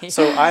that.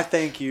 So I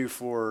thank you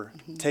for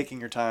taking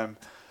your time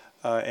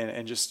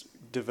and just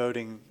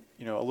devoting,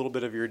 a little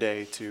bit of your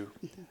day to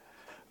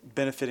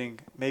benefiting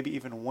maybe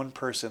even one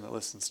person that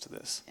listens to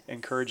this,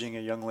 encouraging a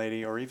young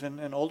lady or even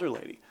an older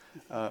lady,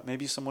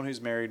 maybe someone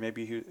who's married,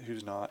 maybe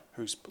who's not,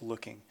 who's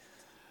looking.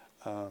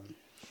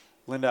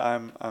 Linda,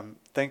 I'm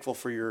thankful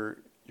for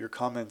your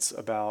comments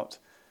about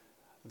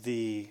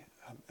the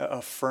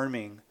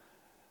affirming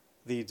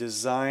the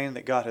design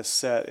that God has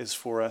set is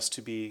for us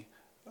to be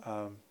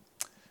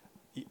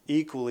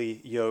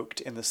equally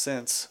yoked, in the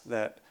sense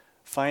that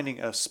finding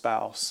a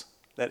spouse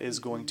that is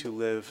going to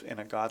live in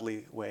a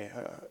godly way.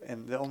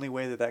 And the only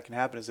way that can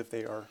happen is if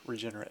they are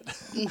regenerate,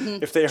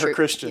 if they are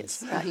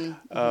Christians. Yes.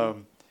 Right.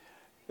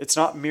 It's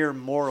not mere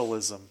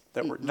moralism,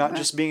 that we're not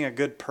just being a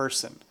good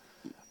person.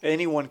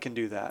 Anyone can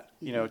do that,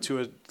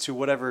 to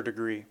whatever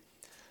degree.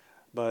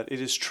 But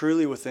it is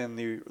truly within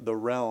the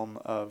realm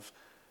of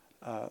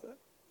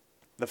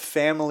the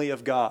family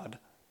of God,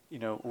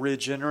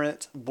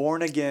 regenerate,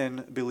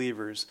 born-again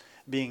believers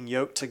being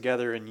yoked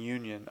together in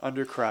union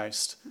under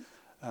Christ,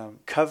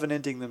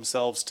 covenanting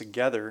themselves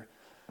together,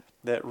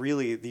 that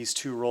really these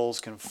two roles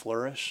can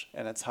flourish,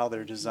 and it's how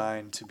they're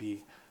designed to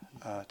be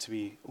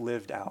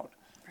lived out.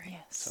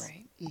 Yes. So,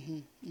 right.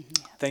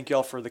 Thank you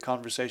all for the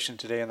conversation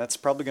today, and that's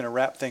probably going to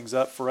wrap things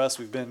up for us.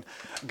 We've been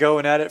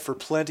going at it for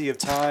plenty of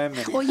time.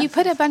 And Well, you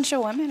put a bunch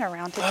of women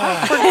around to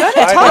talk.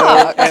 I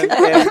know,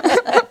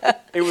 and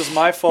it was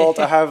my fault.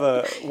 I have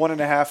a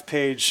 1.5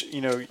 page,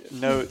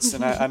 notes,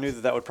 and I knew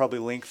that would probably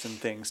lengthen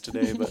things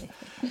today. But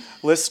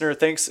listener,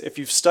 thanks if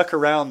you've stuck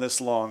around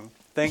this long.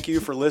 Thank you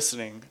for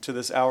listening to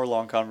this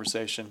hour-long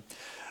conversation.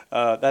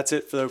 That's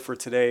it for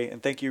today,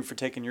 and thank you for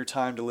taking your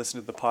time to listen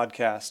to the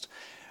podcast.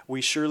 We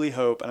surely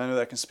hope, and I know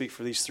that I can speak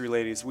for these three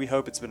ladies, we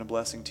hope it's been a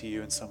blessing to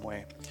you in some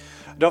way.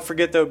 Don't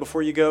forget, though,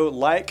 before you go,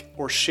 like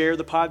or share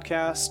the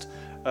podcast.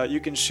 You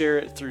can share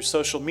it through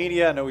social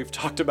media. I know we've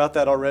talked about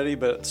that already,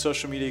 but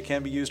social media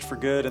can be used for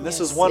good, and this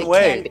is one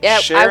way.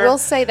 I will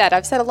say that.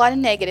 I've said a lot of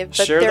negative,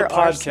 but share there the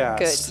are some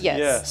podcast. good.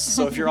 Yes.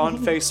 So if you're on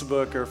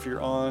Facebook or if you're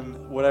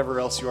on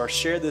whatever else you are,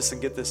 share this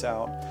and get this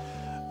out.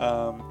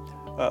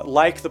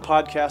 Like the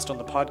podcast on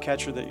the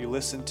podcatcher that you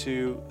listen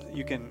to.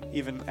 You can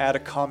even add a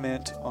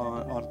comment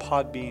on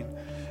Podbean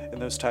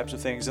and those types of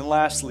things. And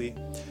lastly,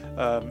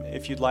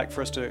 if you'd like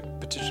for us to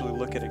potentially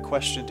look at a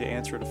question to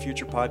answer at a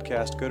future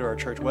podcast, go to our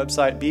church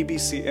website,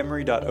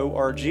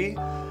 bbcemory.org.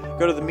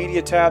 Go to the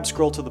media tab,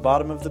 scroll to the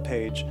bottom of the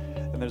page,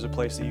 and there's a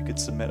place that you could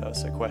submit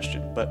us a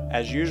question. But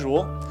as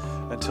usual,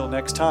 until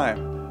next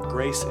time,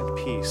 grace and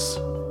peace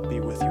be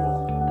with you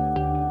all.